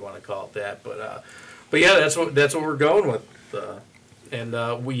if you want to call it that. But yeah, that's what we're going with,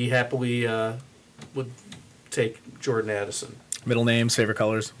 and we happily would take Jordan Addison. Middle names, favorite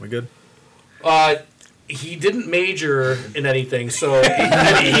colors. We good? He didn't major in anything, so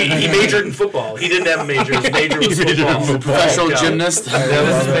he majored in football. He didn't have a major. His major was football. Professional gymnast. That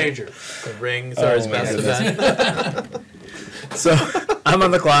was his major. The rings are his best event. So I'm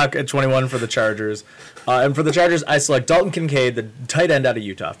on the clock at 21 for the Chargers. And for the Chargers, I select Dalton Kincaid, the tight end out of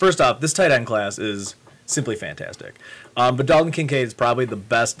Utah. First off, this tight end class is simply fantastic. But Dalton Kincaid is probably the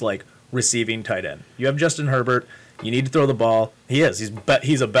best receiving tight end. You have Justin Herbert. You need to throw the ball. He is.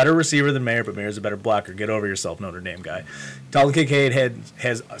 He's a better receiver than Mayer, but Mayer's a better blocker. Get over yourself, Notre Dame guy. Dalton Kincaid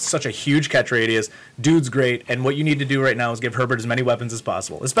has such a huge catch radius. Dude's great, and what you need to do right now is give Herbert as many weapons as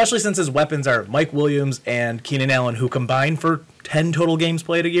possible, especially since his weapons are Mike Williams and Keenan Allen, who combine for 10 total games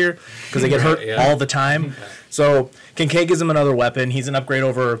played a year because they get hurt all the time. So Kincaid gives him another weapon. He's an upgrade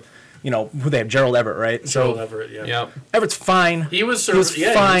over... who they have, Gerald Everett, right? Gerald Everett, yeah. Yep. Everett's fine. He was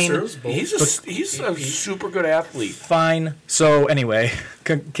fine. He's a super good athlete. Fine. So anyway,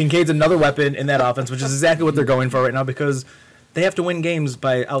 Kincaid's another weapon in that offense, which is exactly what they're going for right now because they have to win games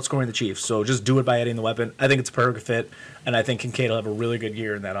by outscoring the Chiefs. So just do it by adding the weapon. I think it's a perfect fit, and I think Kincaid will have a really good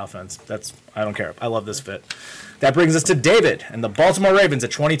year in that offense. I don't care. I love this fit. That brings us to David and the Baltimore Ravens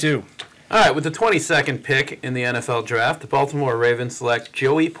at 22. All right, with the 22nd pick in the NFL draft, the Baltimore Ravens select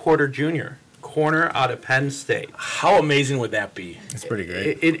Joey Porter Jr., corner out of Penn State. How amazing would that be? It's pretty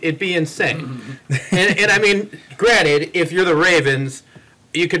great. It'd be insane. and granted, if you're the Ravens,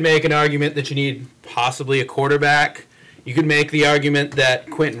 you could make an argument that you need possibly a quarterback. You could make the argument that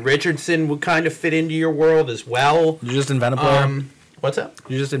Quentin Richardson would kind of fit into your world as well. You just invent a player? What's that?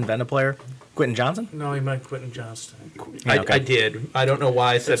 You just invent a player? Quentin Johnson? No, he meant Quentin Johnston. I did. I don't know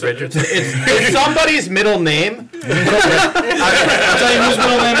why I said Richardson. It's somebody's middle name. I'll tell you whose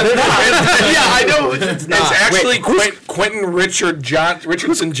middle name it's not. Yeah, I know it's not. It's actually Quentin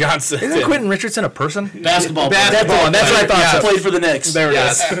Richardson Johnson. Isn't Quentin Richardson a person? Basketball. That's what I thought. He played for the Knicks. There it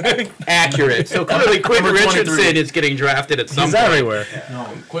is. Accurate. So clearly Quentin Richardson is getting drafted at some He's point. everywhere. No,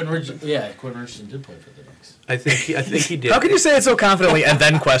 Quentin Richardson did play for the Knicks. I think he did. How can you say it so confidently and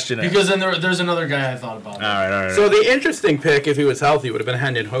then question it? Because then there's another guy I thought about. All right. So the interesting pick, if he was healthy, would have been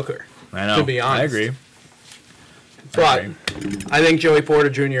Hendon Hooker. I know. To be honest, I agree. But I think Joey Porter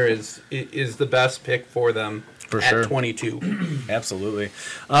Jr. is the best pick for them For at sure. 22. Absolutely.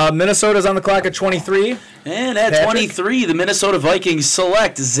 Minnesota's on the clock at 23. And at 23, the Minnesota Vikings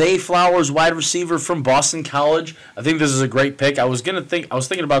select Zay Flowers, wide receiver from Boston College. I think this is a great pick. I was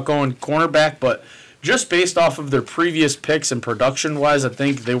thinking about going cornerback, but just based off of their previous picks and production-wise, I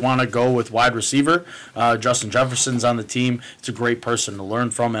think they want to go with wide receiver. Justin Jefferson's on the team. It's a great person to learn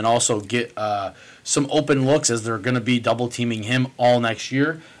from and also get some open looks as they're going to be double-teaming him all next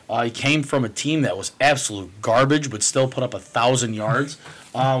year. He came from a team that was absolute garbage, but still put up 1,000 yards.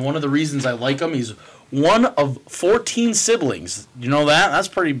 One of the reasons I like him, he's one of 14 siblings. You know that? That's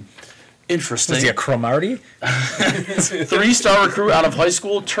pretty interesting. Is he a Cromartie? 3-star recruit out of high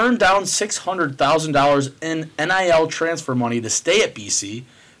school, turned down $600,000 in NIL transfer money to stay at BC.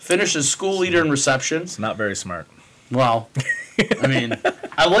 Finished as school leader in receptions. It's not very smart. Well, I mean,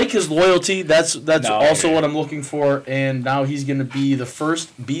 I like his loyalty. That's also what I'm looking for. And now he's going to be the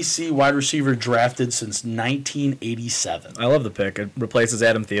first BC wide receiver drafted since 1987. I love the pick. It replaces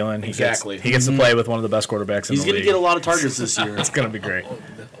Adam Thielen. He gets to play with one of the best quarterbacks in the league. He's going to get a lot of targets this year. It's going to be great.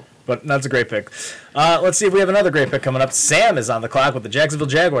 But that's a great pick. Let's see if we have another great pick coming up. Sam is on the clock with the Jacksonville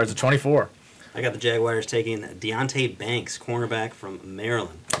Jaguars at 24. I got the Jaguars taking Deontay Banks, cornerback from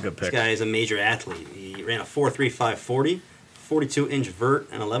Maryland. Good pick. This guy is a major athlete. He ran a 4.35 40, 42-inch vert,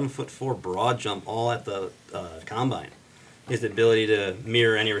 and 11'4" broad jump, all at the combine. He has the ability to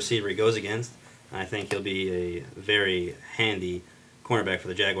mirror any receiver he goes against. And I think he'll be a very handy cornerback for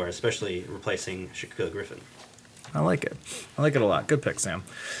the Jaguars, especially replacing Shaquille Griffin. I like it. I like it a lot. Good pick, Sam.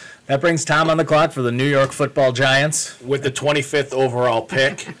 That brings Tom on the clock for the New York Football Giants. With the 25th overall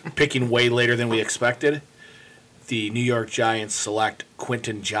pick, picking way later than we expected, the New York Giants select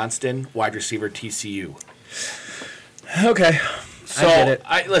Quentin Johnston, wide receiver, TCU. Okay. So, I get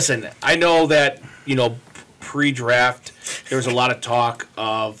it. Listen, I know that, pre-draft, there was a lot of talk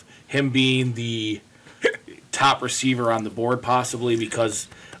of him being the top receiver on the board possibly because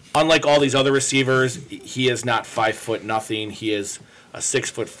unlike all these other receivers, he is not 5 nothing. He is a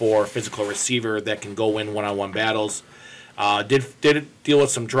 6'4" physical receiver that can go win one-on-one battles. Did deal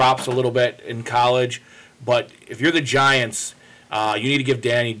with some drops a little bit in college, but if you're the Giants, you need to give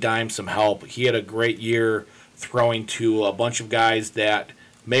Danny Dimes some help. He had a great year throwing to a bunch of guys that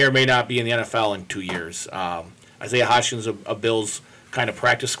may or may not be in the NFL in 2 years. Isaiah Hodgins, a Bills kind of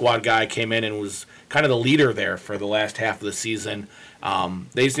practice squad guy, came in and was kind of the leader there for the last half of the season.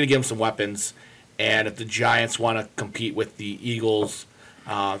 They just need to give him some weapons. And if the Giants want to compete with the Eagles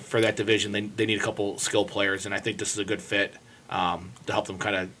for that division, they need a couple skill players, and I think this is a good fit to help them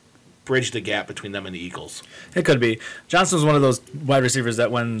kind of bridge the gap between them and the Eagles. It could be. Johnson was one of those wide receivers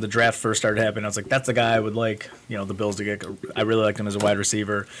that when the draft first started happening, I was like, that's the guy I would like, the Bills to get. I really liked him as a wide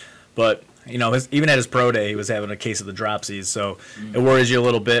receiver. But, even at his pro day, he was having a case of the dropsies, so it worries you a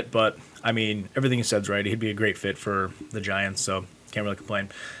little bit. But, everything you said's right. He'd be a great fit for the Giants, so can't really complain.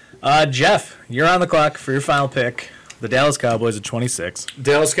 Jeff, you're on the clock for your final pick. The Dallas Cowboys at 26.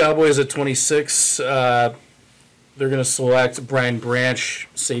 Dallas Cowboys at 26. They're going to select Brian Branch,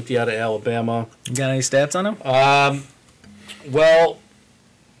 safety out of Alabama. You got any stats on him? Well,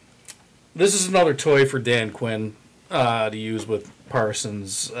 this is another toy for Dan Quinn to use with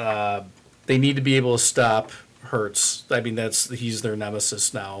Parsons. They need to be able to stop Hurts. He's their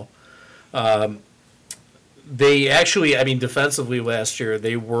nemesis now. They actually, defensively last year,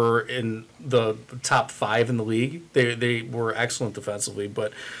 they were in the top 5 in the league. They were excellent defensively,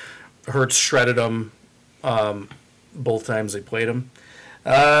 but Hurts shredded them both times they played him.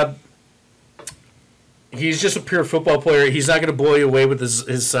 He's just a pure football player. He's not going to blow you away with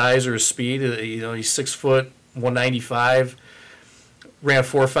his size or his speed. He's 6 foot, 195, ran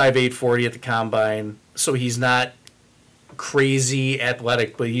 4.58 40 at the combine. So he's not crazy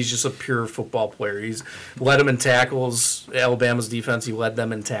athletic, but he's just a pure football player. He's led them in tackles. Alabama's defense, he led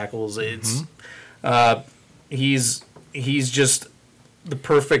them in tackles. It's he's just the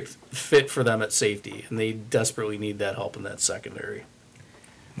perfect fit for them at safety, and they desperately need that help in that secondary.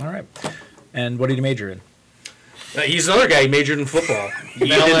 All right. And what did you major in? He's another guy. He majored in football. He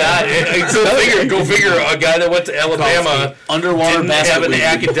did not. Go figure. A guy that went to Alabama underwater didn't have an league.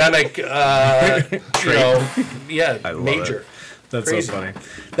 academic, major. It. That's crazy. So funny.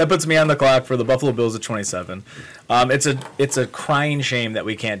 That puts me on the clock for the Buffalo Bills at 27. It's a crying shame that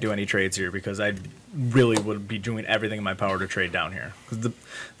we can't do any trades here because I really would be doing everything in my power to trade down here. Because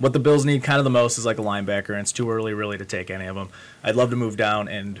what the Bills need kind of the most is like a linebacker, and it's too early really to take any of them. I'd love to move down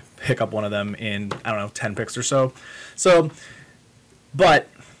and pick up one of them in, 10 picks or so. But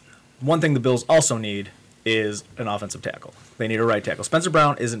one thing the Bills also need is an offensive tackle. They need a right tackle. Spencer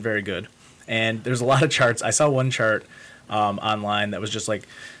Brown isn't very good, and there's a lot of charts. I saw one chart online that was just like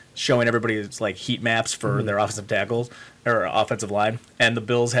showing everybody's like heat maps for their offensive tackles or offensive line, and the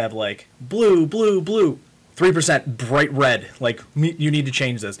Bills have like blue, 3% bright red. Like, you need to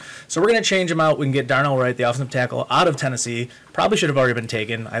change this. So we're going to change him out. We can get Darnell Wright, the offensive tackle, out of Tennessee. Probably should have already been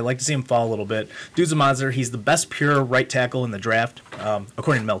taken. I like to see him fall a little bit. Dude's a monster. He's the best pure right tackle in the draft,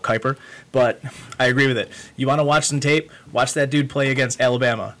 according to Mel Kiper. But I agree with it. You want to watch some tape? Watch that dude play against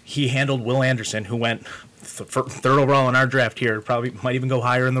Alabama. He handled Will Anderson, who went third overall in our draft here. Probably might even go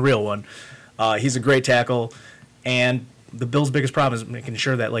higher in the real one. He's a great tackle, and the Bills' biggest problem is making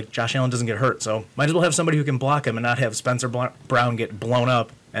sure that like Josh Allen doesn't get hurt. So might as well have somebody who can block him and not have Spencer Brown get blown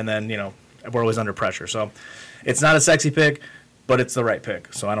up, and then we're always under pressure. So it's not a sexy pick, but it's the right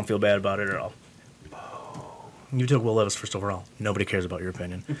pick. So I don't feel bad about it at all. You took Will Levis first overall. Nobody cares about your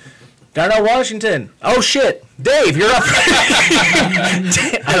opinion. Darnell Washington. Oh shit, Dave, you're up.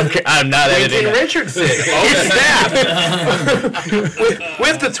 I don't care. I'm not editing. Quentin Richardson. Oh snap!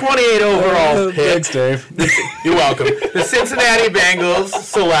 with the 28 overall pick. Thanks, Dave. You're welcome. The Cincinnati Bengals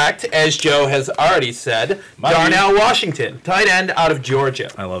select, as Joe has already said, Darnell Washington, tight end out of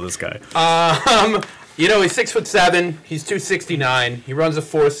Georgia. I love this guy. He's 6'7". He's 269. He runs a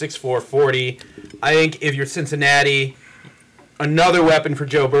 4.64 40. I think if you're Cincinnati, another weapon for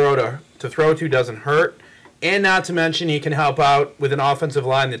Joe Burrow to throw to doesn't hurt. And not to mention he can help out with an offensive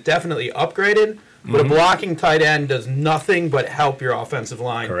line that's definitely upgraded. But a blocking tight end does nothing but help your offensive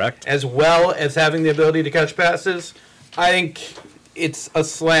line. Correct. As well as having the ability to catch passes. I think it's a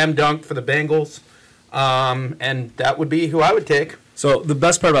slam dunk for the Bengals. And that would be who I would take. So the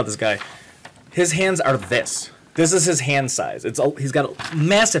best part about this guy, his hands are this. This is his hand size. He's got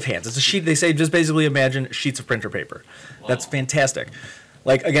massive hands. It's a sheet. They say just basically imagine sheets of printer paper. Wow. That's fantastic.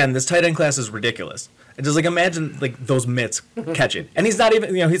 Like again, this tight end class is ridiculous. And just like imagine like those mitts catching. And he's not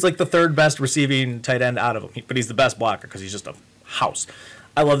even he's like the third best receiving tight end out of them. But he's the best blocker because he's just a house.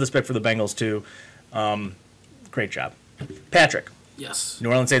 I love this pick for the Bengals too. Great job, Patrick. Yes. New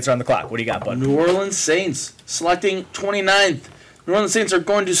Orleans Saints are on the clock. What do you got, bud? New Orleans Saints selecting 29th. New Orleans Saints are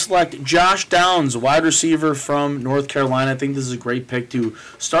going to select Josh Downs, wide receiver from North Carolina. I think this is a great pick to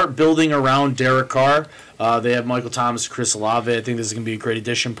start building around Derek Carr. They have Michael Thomas, Chris Olave. I think this is going to be a great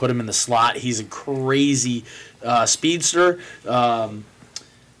addition. Put him in the slot. He's a crazy speedster.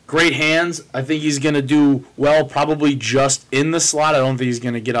 Great hands. I think he's going to do well probably just in the slot. I don't think he's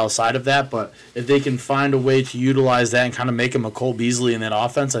going to get outside of that, but if they can find a way to utilize that and kind of make him a Cole Beasley in that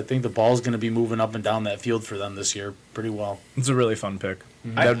offense, I think the ball's going to be moving up and down that field for them this year pretty well. It's a really fun pick.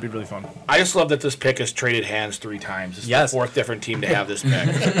 That would be really fun. I just love that this pick has traded hands 3 times. It's the 4th different team to have this pick.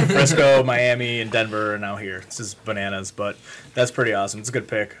 Frisco, Miami, and Denver are now here. This is bananas, but that's pretty awesome. It's a good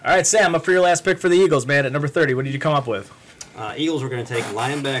pick. All right, Sam, up for your last pick for the Eagles, man, at number 30. What did you come up with? Eagles were going to take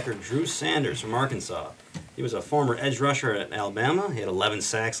linebacker Drew Sanders from Arkansas. He was a former edge rusher at Alabama. He had 11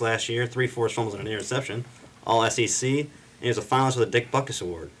 sacks last year, 3 forced fumbles and an interception, all SEC, and he was a finalist for the Dick Butkus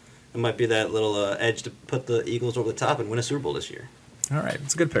Award. It might be that little edge to put the Eagles over the top and win a Super Bowl this year. All right,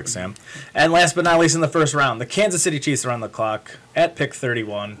 it's a good pick, Sam. And last but not least in the first round, the Kansas City Chiefs are on the clock at pick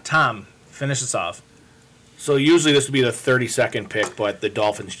 31. Tom, finish us off. So usually this would be the 32nd pick, but the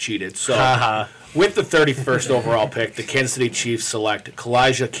Dolphins cheated. So with the 31st overall pick, the Kansas City Chiefs select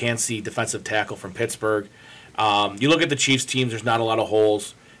Kalijah Kancey, defensive tackle from Pittsburgh. You look at the Chiefs teams, there's not a lot of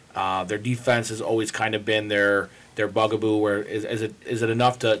holes. Their defense has always kind of been their bugaboo. Where is it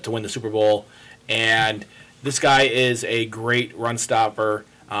enough to win the Super Bowl? And this guy is a great run stopper,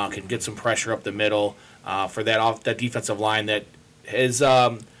 can get some pressure up the middle for that defensive line that is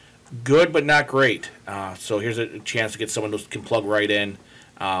good but not great. So here's a chance to get someone who can plug right in.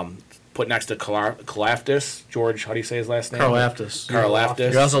 Put next to Karlaftis. George, how do you say his last name? Karlaftis.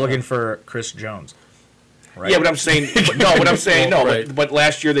 You're also looking for Chris Jones. Right? Yeah, but I'm saying but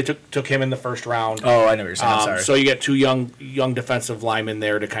last year they took him in the first round. Oh, I know what you're saying. I'm sorry. So you get 2 young defensive linemen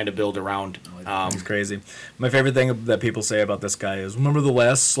there to kind of build around. He's crazy. My favorite thing that people say about this guy is, remember the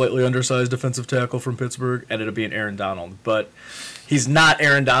last slightly undersized defensive tackle from Pittsburgh? Ended up being Aaron Donald. But he's not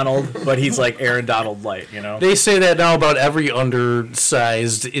Aaron Donald, but he's like Aaron Donald light, They say that now about every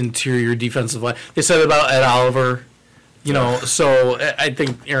undersized interior defensive line. They said about Ed Oliver, so I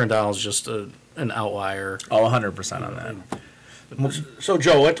think Aaron Donald's just an outlier. Oh, 100% on that. So,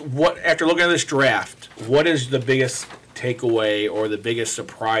 Joe, what after looking at this draft, what is the biggest takeaway or the biggest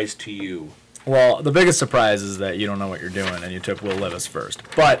surprise to you? Well, the biggest surprise is that you don't know what you're doing and you took Will Levis first.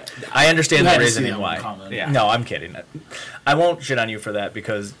 But I understand the reasoning why. Yeah. No, I'm kidding. I won't shit on you for that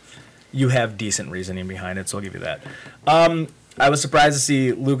because you have decent reasoning behind it, so I'll give you that. I was surprised to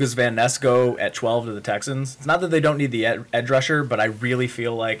see Lucas Van Ness go at 12 to the Texans. It's not that they don't need the edge rusher, but I really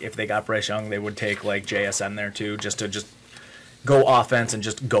feel like if they got Bryce Young, they would take like JSN there too, just to go offense and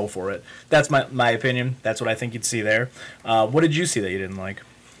just go for it. That's my opinion. That's what I think you'd see there. What did you see that you didn't like?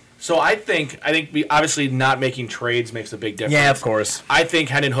 So I think obviously not making trades makes a big difference. Yeah, of course. I think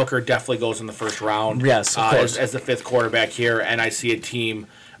Hendon Hooker definitely goes in the first round. Yes, of course. As the 5th quarterback here, and I see a team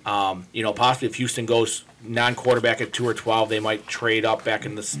Possibly if Houston goes non-quarterback at 2 or 12, they might trade up back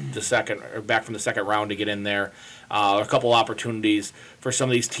in the second, or back from the second round to get in there. A couple opportunities for some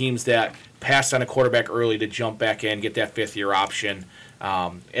of these teams that passed on a quarterback early to jump back in, get that fifth-year option.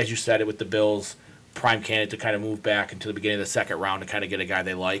 As you said, it with the Bills, prime candidate to kind of move back into the beginning of the second round to kind of get a guy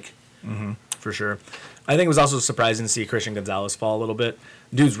they like. Mm-hmm, for sure. I think it was also surprising to see Christian Gonzalez fall a little bit.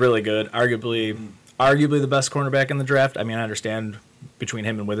 Dude's really good. Arguably the best cornerback in the draft. I mean, I understand between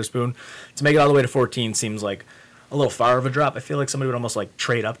him and Witherspoon. To make it all the way to 14 seems like a little far of a drop. I feel like somebody would almost like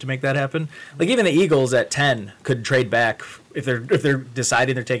trade up to make that happen. Like even the Eagles at 10 could trade back if they're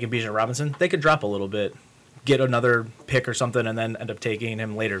deciding they're taking Bijan Robinson. They could drop a little bit, get another pick or something, and then end up taking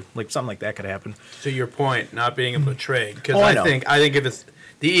him later. Like something like that could happen. To your point, not being able to trade, because I think if it's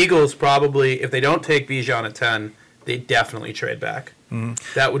the Eagles, probably if they don't take Bijan at 10, they definitely trade back. Mm-hmm.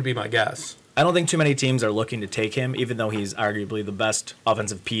 That would be my guess. I don't think too many teams are looking to take him, even though he's arguably the best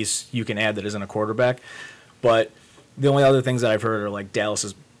offensive piece you can add that isn't a quarterback. But the only other things that I've heard are like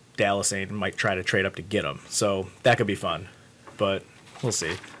Dallas saying might try to trade up to get him. So that could be fun. But we'll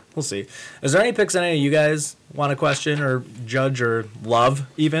see. We'll see. Is there any picks that any of you guys want to question or judge or love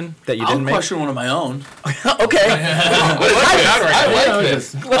even that you didn't make? I'll question one of my own. Okay. I like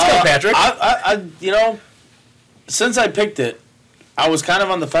this. Let's go, Patrick. I since I picked it, I was kind of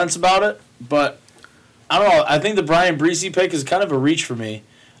on the fence about it, but I don't know. I think the Brian Breesy pick is kind of a reach for me.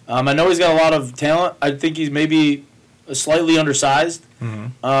 I know he's got a lot of talent. I think he's maybe slightly undersized.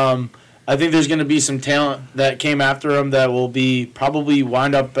 Mm-hmm. I think there's going to be some talent that came after him that will probably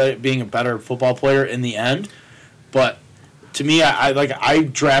wind up being a better football player in the end. But to me, I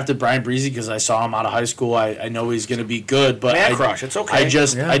drafted Brian Breesy because I saw him out of high school. I know he's going to be good, but crush. It's okay.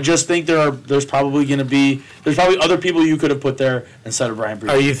 I just think there's probably other people you could have put there instead of Brian Breesy.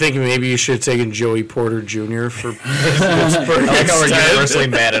 Are you thinking maybe you should have taken Joey Porter Jr. for Pittsburgh? I like how we're universally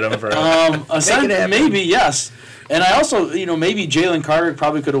mad at him for maybe yes. And I also, maybe Jalen Carter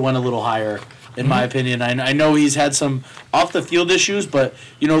probably could have went a little higher, in my opinion. I know he's had some off the field issues, but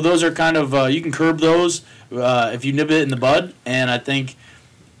those are kind of you can curb those if you nip it in the bud. And I think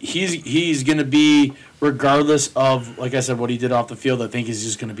he's going to be, regardless of, like I said, what he did off the field. I think he's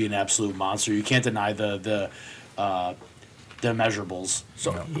just going to be an absolute monster. You can't deny the measurables.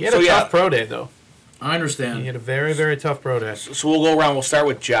 He had a tough pro day, though. I understand. He had a very, very tough pro day. So we'll go around. We'll start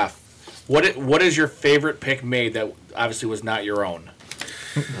with Jeff. What is your favorite pick made that obviously was not your own?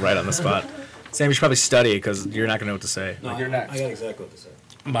 Right on the spot. Sam, you should probably study because you're not going to know what to say. No, You're next. I got exactly what to say.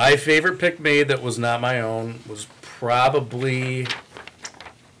 My favorite pick made that was not my own was probably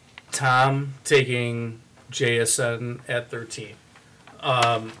Tom taking JSN at 13.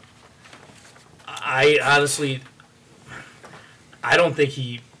 I honestly, I don't think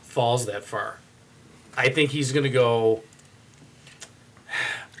he falls that far. I think he's going to go.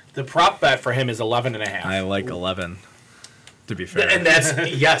 The prop bet for him is 11.5. I like 11, to be fair. And that's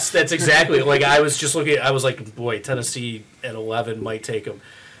exactly, like I was just looking, I was like, boy, Tennessee at 11 might take him.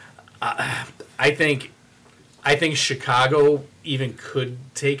 I think Chicago even could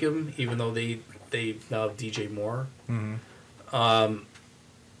take him, even though they now have DJ Moore. Mm-hmm.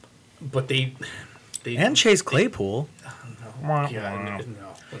 But they and Chase Claypool. No.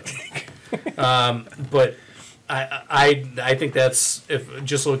 But I think that's, if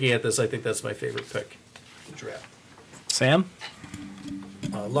just looking at this, I think that's my favorite pick in the draft. Sam?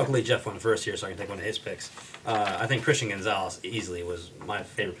 Luckily, Jeff won first here, so I can take one of his picks. I think Christian Gonzalez easily was my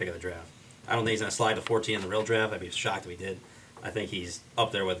favorite pick of the draft. I don't think he's going to slide to 14 in the real draft. I'd be shocked if he did. I think he's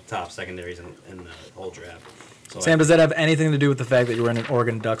up there with the top secondaries in the whole draft. So Sam, does that have anything to do with the fact that you're wearing an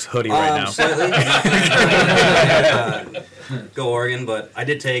Oregon Ducks hoodie right now? Slightly. Go Oregon, but I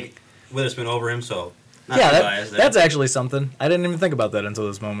did take Witherspoon over him, so not too biased there. That's actually something. I didn't even think about that until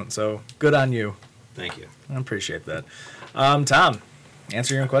this moment, so good on you. Thank you. I appreciate that. Tom,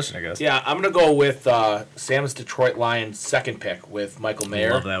 answer your own question, I guess. Yeah, I'm going to go with Sam's Detroit Lions second pick with Michael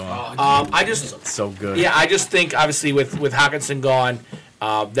Mayer. Love that one. It's so good. Yeah, I just think, obviously, with Hockenson gone,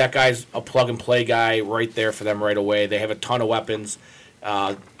 that guy's a plug-and-play guy right there for them right away. They have a ton of weapons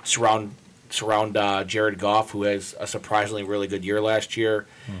surround Jared Goff, who has a surprisingly really good year last year.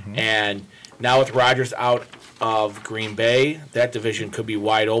 Mm-hmm. And now with Rodgers out of Green Bay, that division could be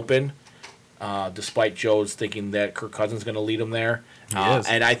wide open, despite Joe's thinking that Kirk Cousins is going to lead them there.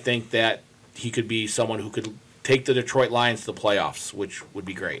 And I think that he could be someone who could take the Detroit Lions to the playoffs, which would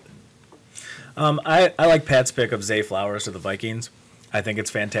be great. I like Pat's pick of Zay Flowers to the Vikings. I think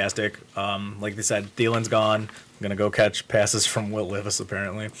it's fantastic. Like they said, Thielen's gone. I'm going to go catch passes from Will Levis,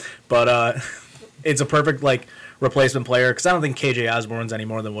 apparently. But it's a perfect, replacement player because I don't think KJ Osborne's any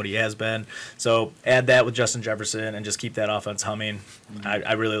more than what he has been. So add that with Justin Jefferson and just keep that offense humming.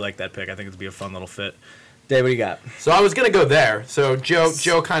 I really like that pick. I think it'd be a fun little fit. Dave, what do you got? So I was going to go there. So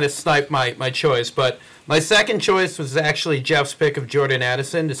Joe kind of sniped my choice, but my second choice was actually Jeff's pick of Jordan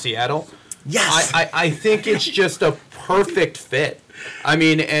Addison to Seattle. Yes. I think it's just a perfect fit. I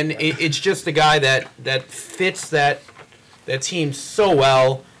mean, and it's just a guy that fits that team so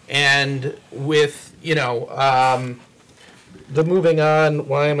well. And with, the moving on,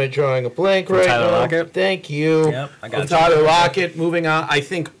 why am I drawing a blank right Tyler now? Lockett? Thank you. Yep, I got you. Tyler Lockett, moving on. I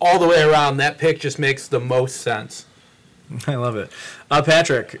think all the way around, that pick just makes the most sense. I love it.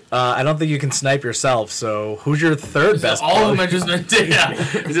 Patrick, I don't think you can snipe yourself, so who's your third best? All of them I just meant to,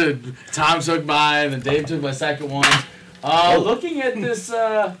 yeah. Tom took mine, and Dave took my second one. Looking at this,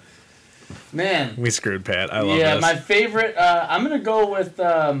 man. We screwed Pat. I love this. Yeah, my favorite, I'm going to go with...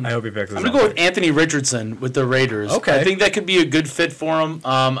 I hope he picks this I'm going to go with Anthony Richardson with the Raiders. Okay. I think that could be a good fit for him.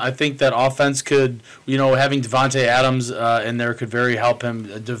 I think that offense could, having Devontae Adams in there could very help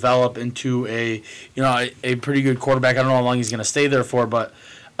him develop into a pretty good quarterback. I don't know how long he's going to stay there for, but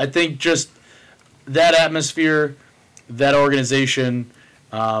I think just that atmosphere, that organization,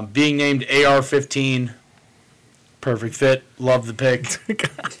 being named AR-15, perfect fit. Love the pick.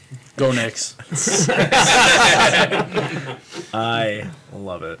 Go Knicks. I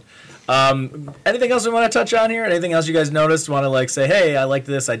love it. Anything else we want to touch on here? Anything else you guys noticed? Want to say, hey, I liked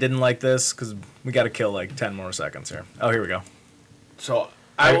this, I didn't like this? Because we got to kill 10 more seconds here. Oh, here we go. So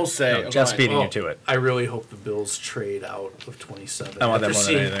I will say, Jeff's beating you to it. I really hope the Bills trade out of 27. I want that more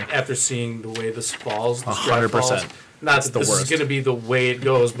than anything. After seeing the way this falls, 100%. Not that this is going to be the way it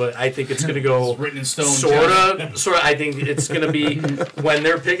goes, but I think it's going to go written in stone. Sort of. I think it's going to be when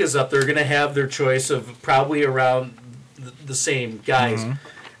their pick is up, they're going to have their choice of probably around the same guys.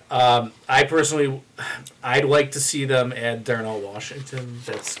 Mm-hmm. I personally, I'd like to see them add Darnell Washington.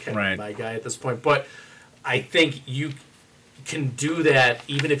 That's kind Right. of my guy at this point. But I think you can do that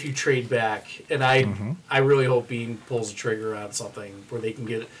even if you trade back. And I really hope Bean pulls the trigger on something where they can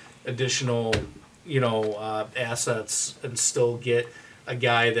get additional assets and still get a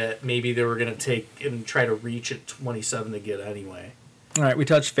guy that maybe they were going to take and try to reach at 27 to get anyway. All right, we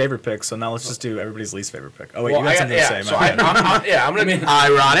touched favorite picks, so now let's just do everybody's least favorite pick. Oh, wait, well, you got something to say. So my bad. I'm going to be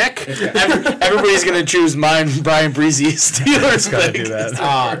ironic. Everybody's going to choose mine, Brian Breezy Steelers Gotta pick. do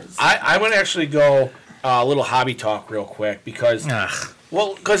that. I'm going to actually go a little hobby talk real quick because, Ugh.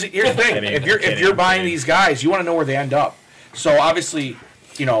 because here's the thing: Kidding, if you're I'm buying kidding. these guys, you want to know where they end up. So obviously,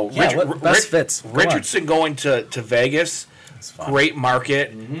 best fits. Come on. Richardson going to Vegas. It's fine. Great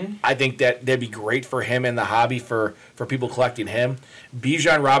market. I think that'd be great for him in the hobby for people collecting him.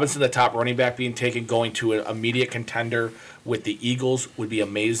 Bijan Robinson, the top running back being taken, going to an immediate contender with the Eagles would be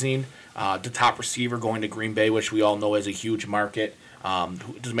amazing. The top receiver going to Green Bay, which we all know is a huge market.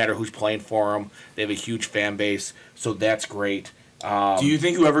 It doesn't matter who's playing for them. They have a huge fan base, so that's great. Do you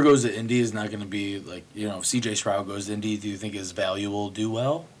think whoever goes to Indy is not going to be if C.J. Stroud goes to Indy, do you think his value will do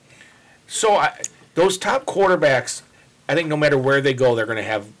well? So those top quarterbacks, I think no matter where they go, they're going to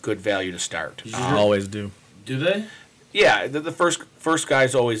have good value to start. Always do. Do they? Yeah, the first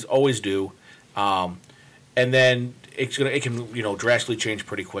guys always do, and then it can drastically change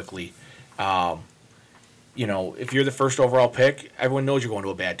pretty quickly. If you're the first overall pick, everyone knows you're going to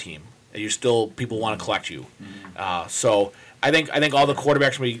a bad team. People want to collect you. So I think all the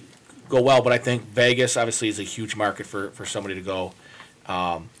quarterbacks may go well, but I think Vegas obviously is a huge market for somebody to go.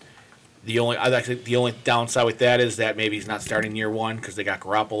 The only downside with that is that maybe he's not starting year one because they got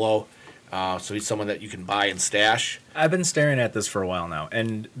Garoppolo. So he's someone that you can buy and stash. I've been staring at this for a while now,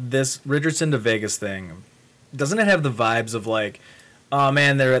 and this Richardson to Vegas thing, doesn't it have the vibes of oh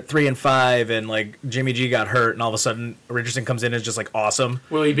man, they're at 3-5, and Jimmy G got hurt, and all of a sudden Richardson comes in and is just Awesome.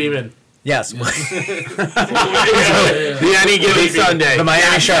 Willie Beeman. Yes. The any given Sunday. The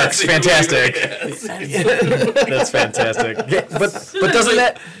Miami Sharks, fantastic. That's fantastic. But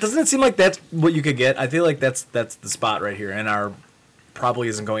doesn't it seem like that's what you could get? I feel like that's the spot right here, and our probably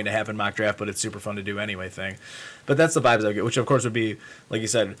isn't going to happen mock draft, but it's super fun to do anyway thing. But that's the vibes I get, which of course would be, like you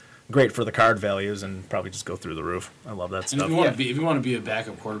said, great for the card values and probably just go through the roof. I love that stuff. If you want to be a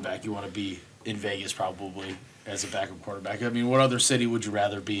backup quarterback, you want to be in Vegas probably as a backup quarterback. I mean, what other city would you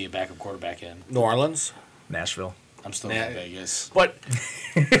rather be a backup quarterback in? New Orleans. Nashville. I'm still in Vegas. But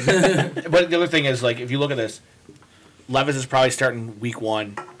the other thing is, if you look at this, Levis is probably starting week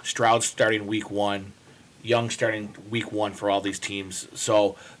 1, Stroud's starting week 1, Young starting week 1 for all these teams.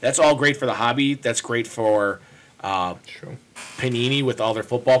 So that's all great for the hobby. That's great for Panini with all their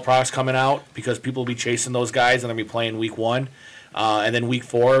football products coming out because people will be chasing those guys and they'll be playing week 1. And then week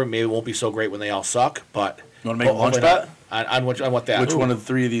 4, maybe it won't be so great when they all suck. But You want to make a lunch bet? On what that? Which one of the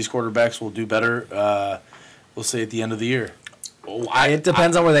three of these quarterbacks will do better? We'll say at the end of the year. It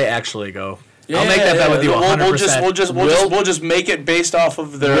depends on where they actually go. I'll make that bet with you 100%. We'll just make it based off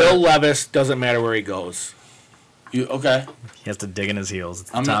of their. Will Levis doesn't matter where he goes. Okay. He has to dig in his heels.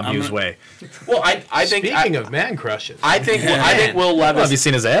 It's the Tom Hughes way. Well, I think. Speaking of man crushes, I think Will Levis. Have you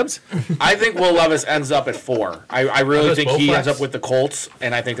seen his abs? I think Will Levis ends up at 4. I really think he Bowflex. ends up with the Colts,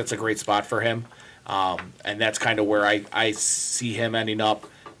 and I think that's a great spot for him. And that's kind of where I see him ending up.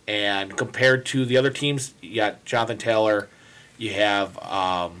 And compared to the other teams, you got Jonathan Taylor, you have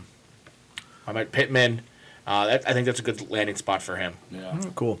Pittman. I think that's a good landing spot for him. Yeah.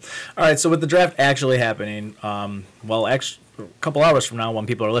 Cool. All right, so with the draft actually happening, actually, a couple hours from now when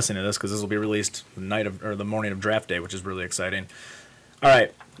people are listening to this, because this will be released the morning of draft day, which is really exciting. All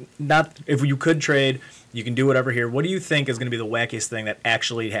right, if you could trade, you can do whatever here. What do you think is going to be the wackiest thing that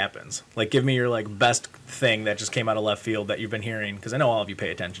actually happens? Like, give me your best thing that just came out of left field that you've been hearing, because I know all of you pay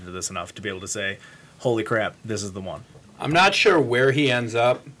attention to this enough to be able to say, holy crap, this is the one. I'm not sure where he ends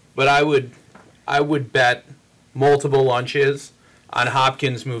up, but I would bet multiple lunches on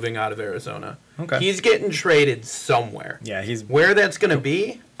Hopkins moving out of Arizona. Okay. He's getting traded somewhere. Yeah, where that's going to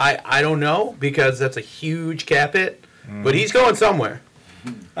be, I don't know, because that's a huge cap hit, but he's going somewhere.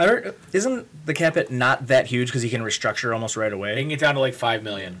 I heard, isn't the cap hit not that huge because he can restructure almost right They away? can get down to like $5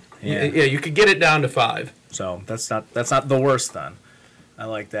 million. Yeah, you could get it down to 5. So that's not the worst then. I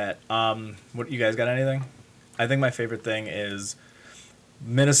like that. What you guys got anything? I think my favorite thing is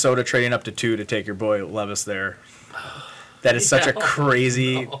Minnesota trading up to 2 to take your boy Levis there. That is such a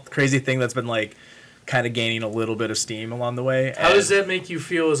crazy thing that's been kind of gaining a little bit of steam along the way. How does that make you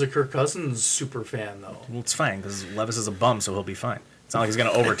feel as a Kirk Cousins super fan, though? Well, it's fine because Levis is a bum, so he'll be fine. It's not like he's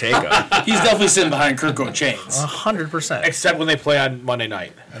going to overtake him. He's definitely sitting behind Kirk on chains. 100%. Except when they play on Monday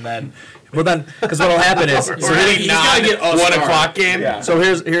night. And then, because what'll happen is, He's got to get a 1 o'clock game. Yeah. so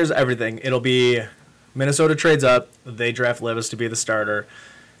here's everything. It'll be Minnesota trades up. They draft Levis to be the starter.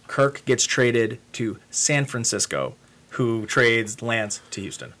 Kirk gets traded to San Francisco, who trades Lance to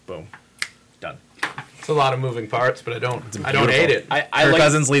Houston. Boom. Done. It's a lot of moving parts, but I don't beautiful. hate it. Kirk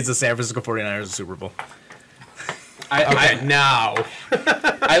Cousins leads the San Francisco 49ers to the Super Bowl. Now.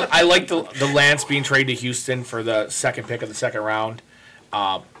 I like the Lance being traded to Houston for the second pick of the second round.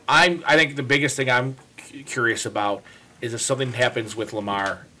 I think the biggest thing I'm curious about is if something happens with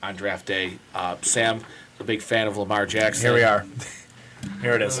Lamar on draft day. Sam, a big fan of Lamar Jackson. Here we are.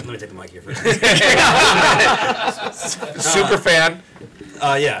 Here it is. Let me take the mic here first. Super fan.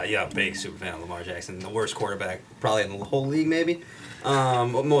 Yeah, big super fan of Lamar Jackson. The worst quarterback probably in the whole league, maybe.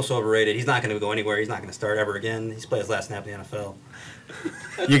 Most overrated. He's not going to go anywhere. He's not going to start ever again. He's played his last snap in the NFL.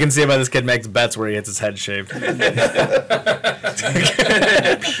 You can see by this kid makes bets where he gets his head shaved.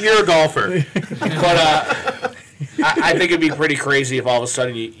 Pure golfer. But I think it'd be pretty crazy if all of a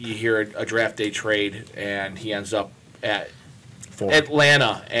sudden you hear a draft day trade and he ends up at 4.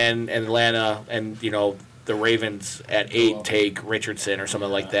 Atlanta and the Ravens at 8 take Richardson or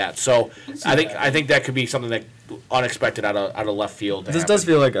something like that. So I think that could be something that unexpected out of left field. This does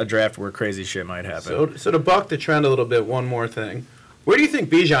feel like a draft where crazy shit might happen. So to buck the trend a little bit, one more thing. Where do you think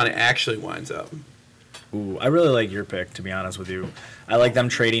Bijan actually winds up? Ooh, I really like your pick, to be honest with you. I like them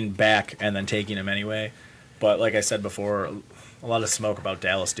trading back and then taking him anyway. But like I said before, a lot of smoke about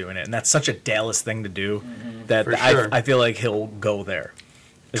Dallas doing it. And that's such a Dallas thing to do that For sure. I feel like he'll go there.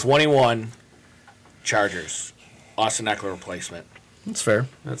 21 Chargers. Austin Eckler replacement. That's fair.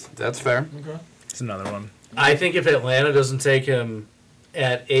 That's fair. It's another one. I think if Atlanta doesn't take him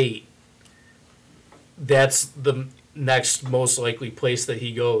at 8, that's the next most likely place that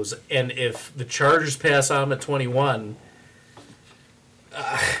he goes. And if the Chargers pass on him at 21,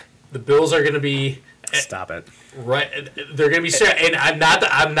 the Bills are going to be Stop it. right. They're going to be sad. And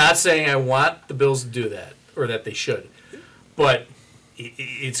I'm not saying I want the Bills to do that or that they should, but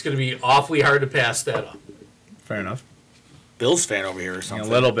it's going to be awfully hard to pass that up. Fair enough. Bills fan over here or something.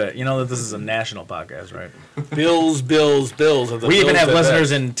 A little bit. You know that this is a national podcast, right? Bills. Of the We even Bills have that listeners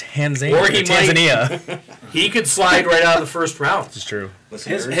bet. in Tanzania. Or he might- Tanzania. He could slide right out of the first round. It's true.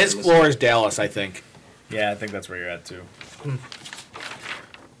 His floor is Dallas, I think. Yeah, I think that's where you're at too.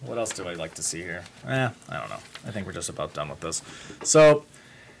 What else do I like to see here? I don't know. I think we're just about done with this. So,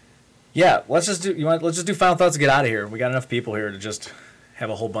 yeah, let's just do final thoughts to get out of here. We got enough people here to just have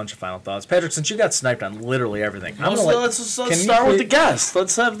a whole bunch of final thoughts. Patrick, since you got sniped on literally everything, Let's start with the guest.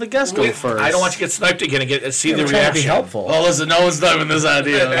 Let's have the guest go first. I don't want you to get sniped again and see the we're trying to be reaction. helpful. Well, listen, no one's diving this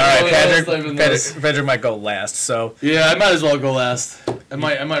idea. All right, Patrick might go last. So, Yeah, I might as well go last. I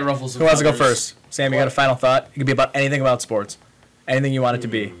might ruffle some who wants to go feathers. first? Sam, you got a final thought? It could be about anything about sports, anything you want it to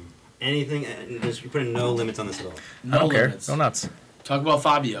be. anything. You're putting no limits on this at all. I don't care. limits. Go nuts. Talk about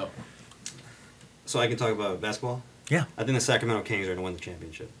Fabio. So I can talk about basketball. Yeah. I think the Sacramento Kings are going to win the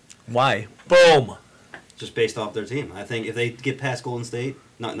championship, Why? Boom. just based off their team. I think if they get past Golden State,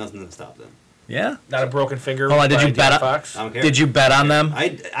 nothing to stop them. Yeah. Not a broken finger. Hold on, did by you bet De'Aaron on- Fox? I don't care. Did you bet on them? I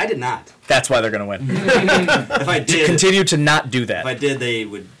did not. That's why they're gonna win. If I did, Continue to not do that. if I did, they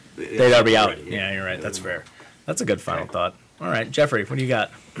would. They'd already be out. Already, Yeah, you're right. That's fair. That's a good final thought. All right, Jeffrey, what do you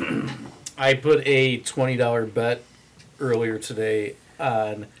got? I put a $20 bet earlier today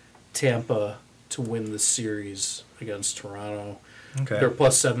on Tampa to win the series against Toronto. Okay. They're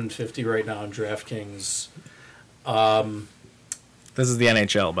plus 750 right now on DraftKings. This is the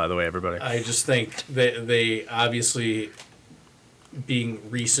NHL, by the way, everybody. I just think they obviously, being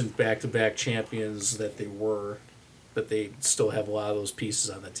recent back-to-back champions that they were, but they still have a lot of those pieces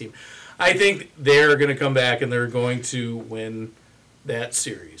on that team. I think they're going to come back and they're going to win that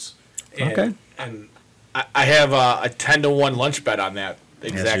series. And, Okay. And I have a 10-1 lunch bet on that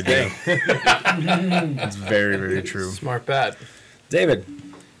exact you do. thing. That's very, very true. Smart bet. David,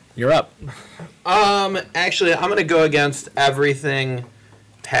 you're up. Actually, I'm gonna go against everything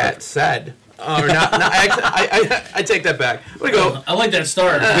Pat said. Or not? Actually, I take that back. I'm gonna go. I like that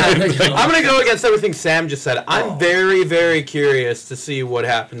start. I'm gonna go against everything Sam just said. I'm very, very curious to see what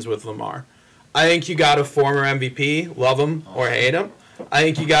happens with Lamar. I think you got a former MVP, love him or hate him. I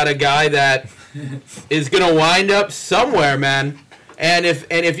think you got a guy that is gonna wind up somewhere, man. And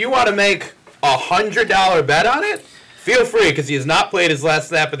if you want to make $100 bet on it, feel free, because he has not played his last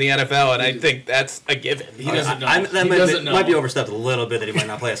snap in the NFL, and I think that's a given. He doesn't know. That He doesn't know. might be overstepped a little bit that he might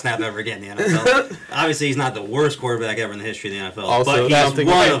not play a snap ever again in the NFL. Obviously, he's not the worst quarterback ever in the history of the NFL, Also, but he's something-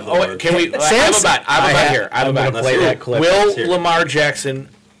 one Okay, of the Oh, worst. can we? I have a bet. I have a bet here. I have a I'm bet. gonna play Let's that do clip. Will Let's hear it. Lamar Jackson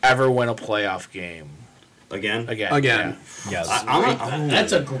ever win a playoff game Again? again? Yes.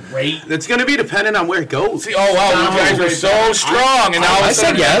 That's a great. It's going to be dependent on where it goes. See, oh wow, you guys are so strong, and now all of a I said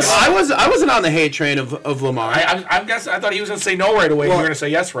sudden- yes. I wasn't on the hate train of Lamar. I'm guessing. I thought he was going to say no right away. Well, you were going to say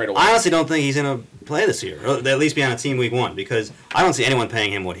yes right away. I honestly don't think he's going to play this year, or at least be on a team week one, because I don't see anyone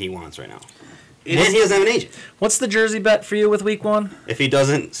paying him what he wants right now. And he doesn't have an agent. What's the jersey bet for you with week one? If he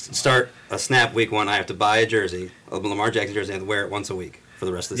doesn't start a snap week one, I have to buy a jersey, a Lamar Jackson jersey, and wear it once a week for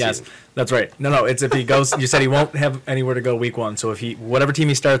the rest of the Yes, season. that's right. No, it's if he goes. You said he won't have anywhere to go week one. So if he, whatever team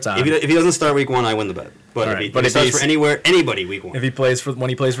he starts on, If he doesn't start week one, I win the bet. But All if right, he, but if he if starts he's- for anybody week one, if he plays for when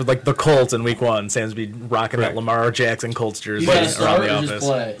he plays for like the Colts in week one, Sam's be rocking that Correct. Lamar Jackson Colts jersey You gotta around start the or just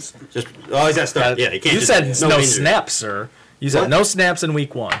office. play. just he's got to start. Yeah, he can't. You just, said no injury. snaps, sir. You said What? no snaps in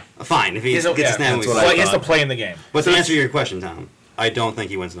week one. Fine, if he gets a snap that's week what one. I he has to thought. play in the game. But to answer your question, Tom, I don't think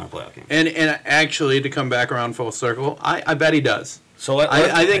he wins another playoff game. And actually, to come back around full circle, I bet he does. So let,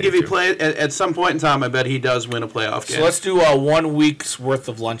 I think if he too. plays at some point in time, I bet he does win a playoff game. so let's do 1 week's worth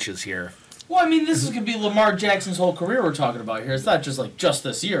of lunches here. Well, I mean, this is gonna be Lamar Jackson's whole career we're talking about here. It's not just like just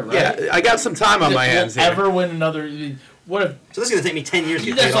this year, right? yeah, I got some time on my hands Will here. ever win another? What if? So this is going to take me 10 years to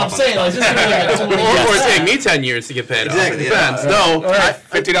get That's paid what I'm off on saying. Like, this. this is gonna be like 20 Or years. take me 10 years to get paid Exactly, off. yeah. Depends. No, All right.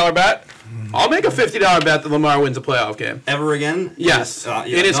 $50 bet. I'll make a $50 bet that Lamar wins a playoff game. Ever again? Yes, Yeah,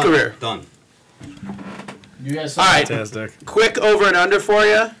 in his done. career. Done. You guys. All right. Fantastic. Quick over and under for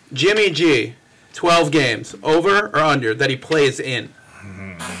you. Jimmy G, 12 games. Over or under that he plays in?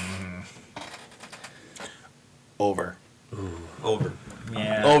 Over. Over.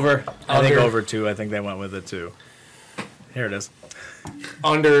 Yeah. Over. I think Under. over two. I think they went with it too. Here it is.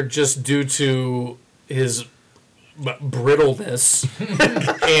 under just due to his brittleness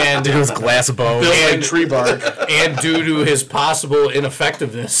and It was glass bow. and tree bark and due to his possible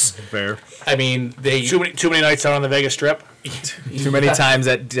ineffectiveness. Fair. I mean, they Too many nights out on the Vegas Strip. Too many times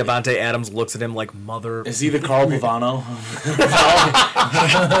that Devontae Adams looks at him like mother. Is he the Carl Bavano?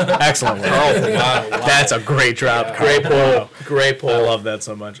 Excellent work. wow. That's a great drop. Great pull. Great I pull. love that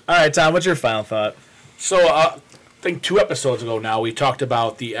so much. All right, Tom, what's your final thought? So I think 2 episodes ago now we talked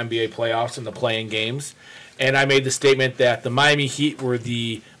about the NBA playoffs and the playing games, and I made the statement that the Miami Heat were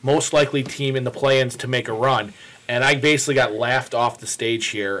the most likely team in the play-ins to make a run, and I basically got laughed off the stage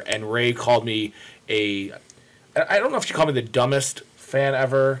here, and Ray called me I don't know if she called me the dumbest fan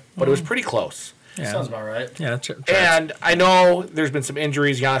ever, but it was pretty close. Yeah. Sounds about right. Yeah, And I know there's been some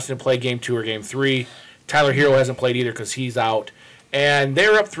injuries. Giannis didn't play game 2 or game 3. Tyler Hero hasn't played either because he's out. And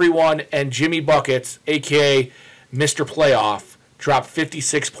they're up 3-1, and Jimmy Buckets, a.k.a. Mr. Playoff, dropped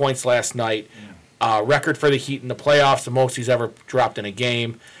 56 points last night. Record for the Heat in the playoffs, the most he's ever dropped in a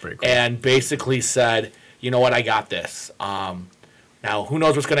game. Pretty cool. And basically said, you know what, I got this. Now, who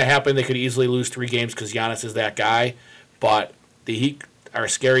knows what's going to happen? They could easily lose 3 games because Giannis is that guy. But the Heat are a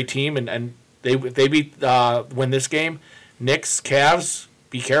scary team, and they beat win this game. Knicks, Cavs,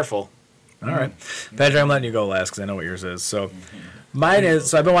 be careful. All right. Patrick, I'm letting you go last because I know what yours is. So mine is,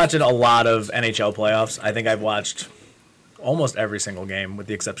 so I've been watching a lot of NHL playoffs. I think I've watched almost every single game with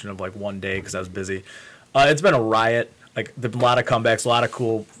the exception of like one day because I was busy. It's been a riot. Like, there's a lot of comebacks, a lot of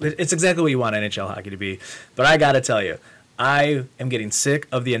cool. It's exactly what you want NHL hockey to be. But I got to tell you, I am getting sick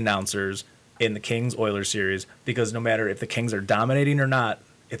of the announcers in the Kings-Oilers series because no matter if the Kings are dominating or not,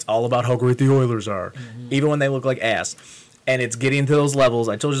 it's all about how great the Oilers are, even when they look like ass. And it's getting to those levels.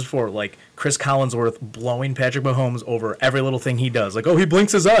 I told you before, like Chris Collinsworth blowing Patrick Mahomes over every little thing he does. Like, oh, he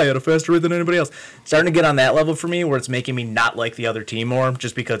blinks his eye at a faster rate than anybody else. It's starting to get on that level for me where it's making me not like the other team more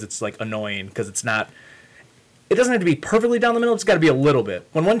just because it's, like, annoying because it's not – it doesn't have to be perfectly down the middle. It's got to be a little bit.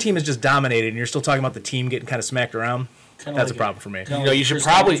 When one team is just dominated and you're still talking about the team getting kind of smacked around, that's a problem for me. You know, you should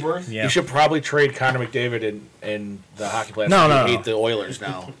probably trade Connor McDavid in the hockey playoffs. No. Hate the Oilers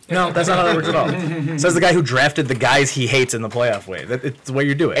now. No, that's not how that works at all. Says the guy who drafted the guys he hates in the playoff way. It's the way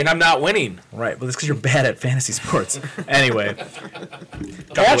you do it. And I'm not winning. Right, but it's because you're bad at fantasy sports. Anyway.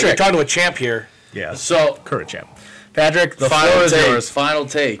 Patrick. You're talking to a champ here. Yeah. So, current champ. Patrick, the final floor is take. yours. Final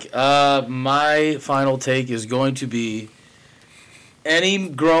take. My final take is going to be any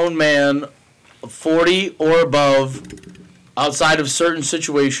grown man 40 or above, outside of certain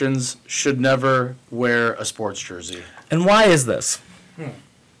situations, should never wear a sports jersey. And why is this? You're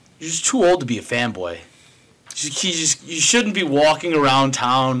just too old to be a fanboy. You shouldn't be walking around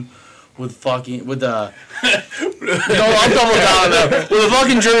town with a with a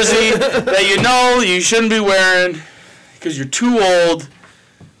fucking jersey that you know you shouldn't be wearing because you're too old.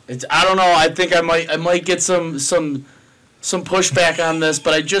 I don't know. I think I might get some pushback on this,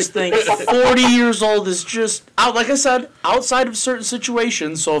 but I just think 40 years old is just out. Like I said, outside of certain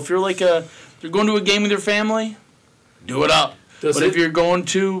situations. So if you're you're going to a game with your family, do it up. If you're going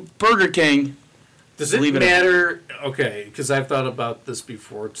to Burger King, does it matter? Okay, because I've thought about this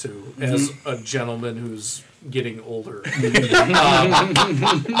before too, as a gentleman who's getting older. Does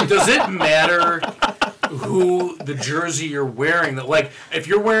it matter who the jersey you're wearing? Like, if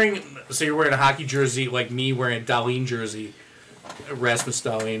you're wearing, say you're wearing a hockey jersey, like me wearing a Dahlin jersey, Rasmus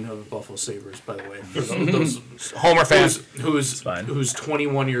Dahlin of the Buffalo Sabres, by the way, for those Homer fans, who's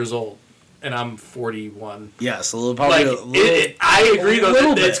 21 years old. And I'm 41. Yes, I agree,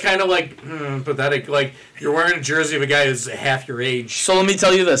 though. It's kind of like pathetic. Like, you're wearing a jersey of a guy who's half your age. So let me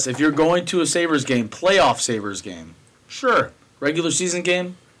tell you this. If you're going to a Sabres game, playoff Sabres game, sure. Regular season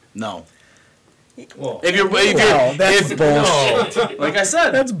game, no. Well, that's bullshit. Like I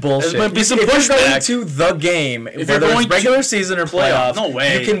said, that's bullshit. There might be some pushback. If you're going to the game, if whether you're going it's regular season or playoff, no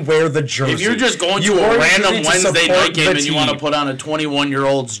way. You can wear the jersey. If you're just going to a random Wednesday night game and you want to put on a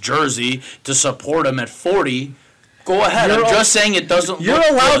 21-year-old's jersey to support him at 40, go ahead. I'm just saying it doesn't. You're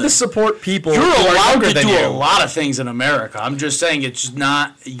allowed to support people. You're allowed to do a lot of things in America. I'm just saying it's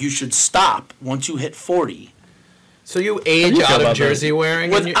not. You should stop once you hit 40. So you age out of jersey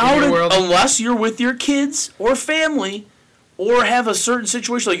wearing in your world? Unless you're with your kids or family or have a certain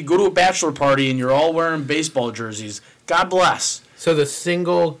situation, like you go to a bachelor party and you're all wearing baseball jerseys. God bless. So the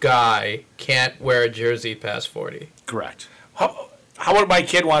single guy can't wear a jersey past 40? Correct. How about my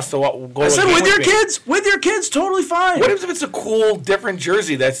kid wants to go I said with your kids? With your kids, totally fine. What if it's a cool, different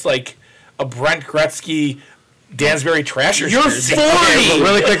jersey that's like a Brent Gretzky Dansbury Trasher You're jersey? 40. Okay,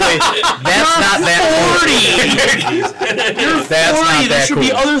 really quickly, that's not that 40. You're 40. There should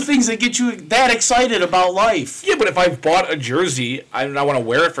be other things that get you that excited about life. Yeah, but if I've bought a jersey and I want to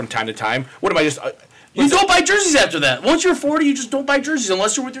wear it from time to time, what am I just... you don't buy jerseys after that. Once you're 40, you just don't buy jerseys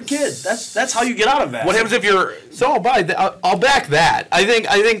unless you're with your kids. That's how you get out of that. What happens if you're... So I'll back that. I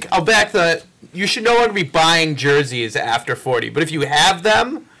think I'll back that. You should no longer be buying jerseys after 40, but if you have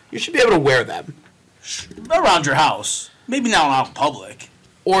them, you should be able to wear them. Around your house. Maybe not out in public.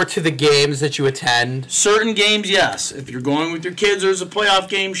 Or to the games that you attend. Certain games, yes. If you're going with your kids or there's a playoff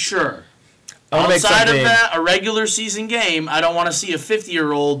game, sure. I'll Outside of that, a regular season game, I don't want to see a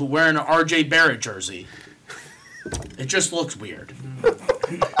 50-year-old wearing an R.J. Barrett jersey. It just looks weird.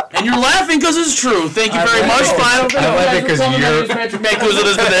 And you're laughing because it's true. Thank you very much. I'm laughing because you're...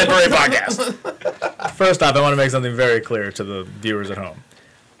 podcast. First off, I want to make something very clear to the viewers at home.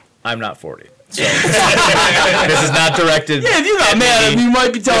 I'm not 40. So, this is not directed. Yeah, if you got mad, you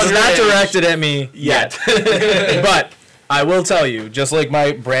might be telling. This is not directed at me yet. But I will tell you, just like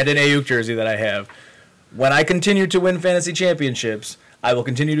my Brandon Ayuk jersey that I have, when I continue to win fantasy championships, I will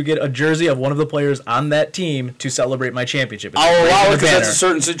continue to get a jersey of one of the players on that team to celebrate my championship. I'll allow it because that's a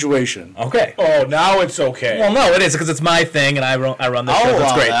certain situation. Okay. Oh, now it's okay. Well, no, it is because it's my thing and I run this show.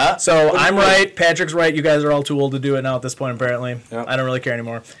 That's great. That. So I'm right. Patrick's right. You guys are all too old to do it now at this point, apparently. Yep. I don't really care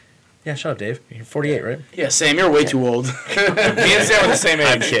anymore. Yeah, shut up, Dave. You're 48, right? Yeah, Sam, you're way too old. Me and Sam are the same age.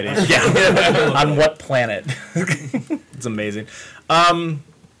 I'm kidding. Yeah. On what planet? It's amazing.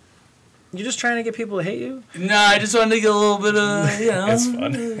 You just trying to get people to hate you? Nah, I just wanted to get a little bit of, It's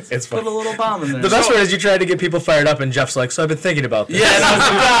fun. It's fun. Put a little bomb in there. The best part is you tried to get people fired up, and Jeff's like, so I've been thinking about this. Yeah, and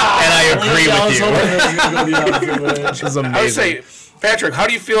I agree with you. you. Which is amazing. I would say, Patrick, how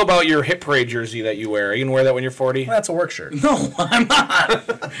do you feel about your Hit Parade jersey that you wear? Are you going to wear that when you're 40? Well, that's a work shirt. No, I'm not.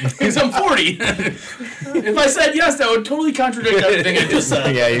 Because I'm 40. If I said yes, that would totally contradict everything I just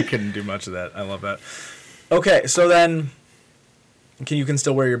said. Yeah, you couldn't do much of that. I love that. Okay, so then... You can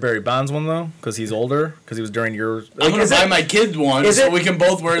still wear your Barry Bonds one, though? Because he's older? Because he was during your... I'm going to buy my kid one so we can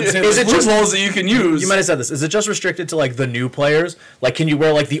both wear it. Is it just loopholes that you can use? You might have said this. Is it just restricted to, like, the new players? Like, can you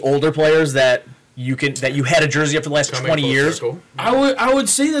wear, like, the older players that you had a jersey up for the last 20 years? I would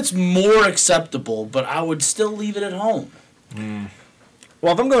say that's more acceptable, but I would still leave it at home.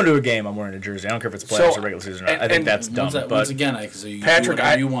 Well, if I'm going to a game, I'm wearing a jersey. I don't care if it's playoffs or regular season or not. I think that's dumb. Once again, Patrick,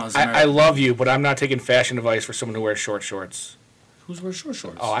 I love you, but I'm not taking fashion advice for someone who wears short shorts. Who's wearing short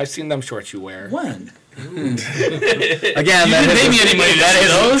shorts? Oh, I've seen them shorts you wear. When? Again,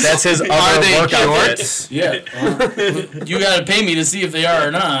 that's his other workout fit. Yeah. You got to pay me to see if they are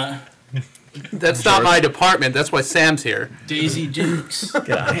or not. That's not my department. That's why Sam's here. Daisy Dukes. Get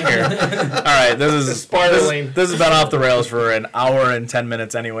out of here. All right, this has been off the rails for an hour and 10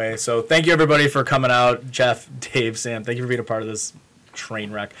 minutes anyway. So thank you, everybody, for coming out. Jeff, Dave, Sam, thank you for being a part of this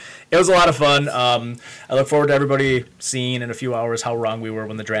train wreck. It was a lot of fun. I look forward to everybody seeing in a few hours how wrong we were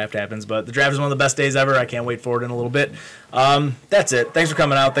when the draft happens. But the draft is one of the best days ever. I can't wait for it in a little bit. That's it. Thanks for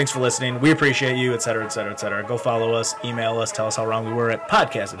coming out. Thanks for listening. We appreciate you, et cetera, et cetera, et cetera. Go follow us. Email us. Tell us how wrong we were at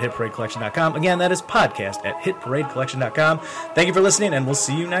podcast@hitparadecollection.com. Again, that is podcast@hitparadecollection.com. Thank you for listening, and we'll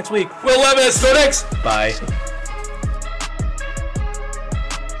see you next week. Will Levis, go next. Bye.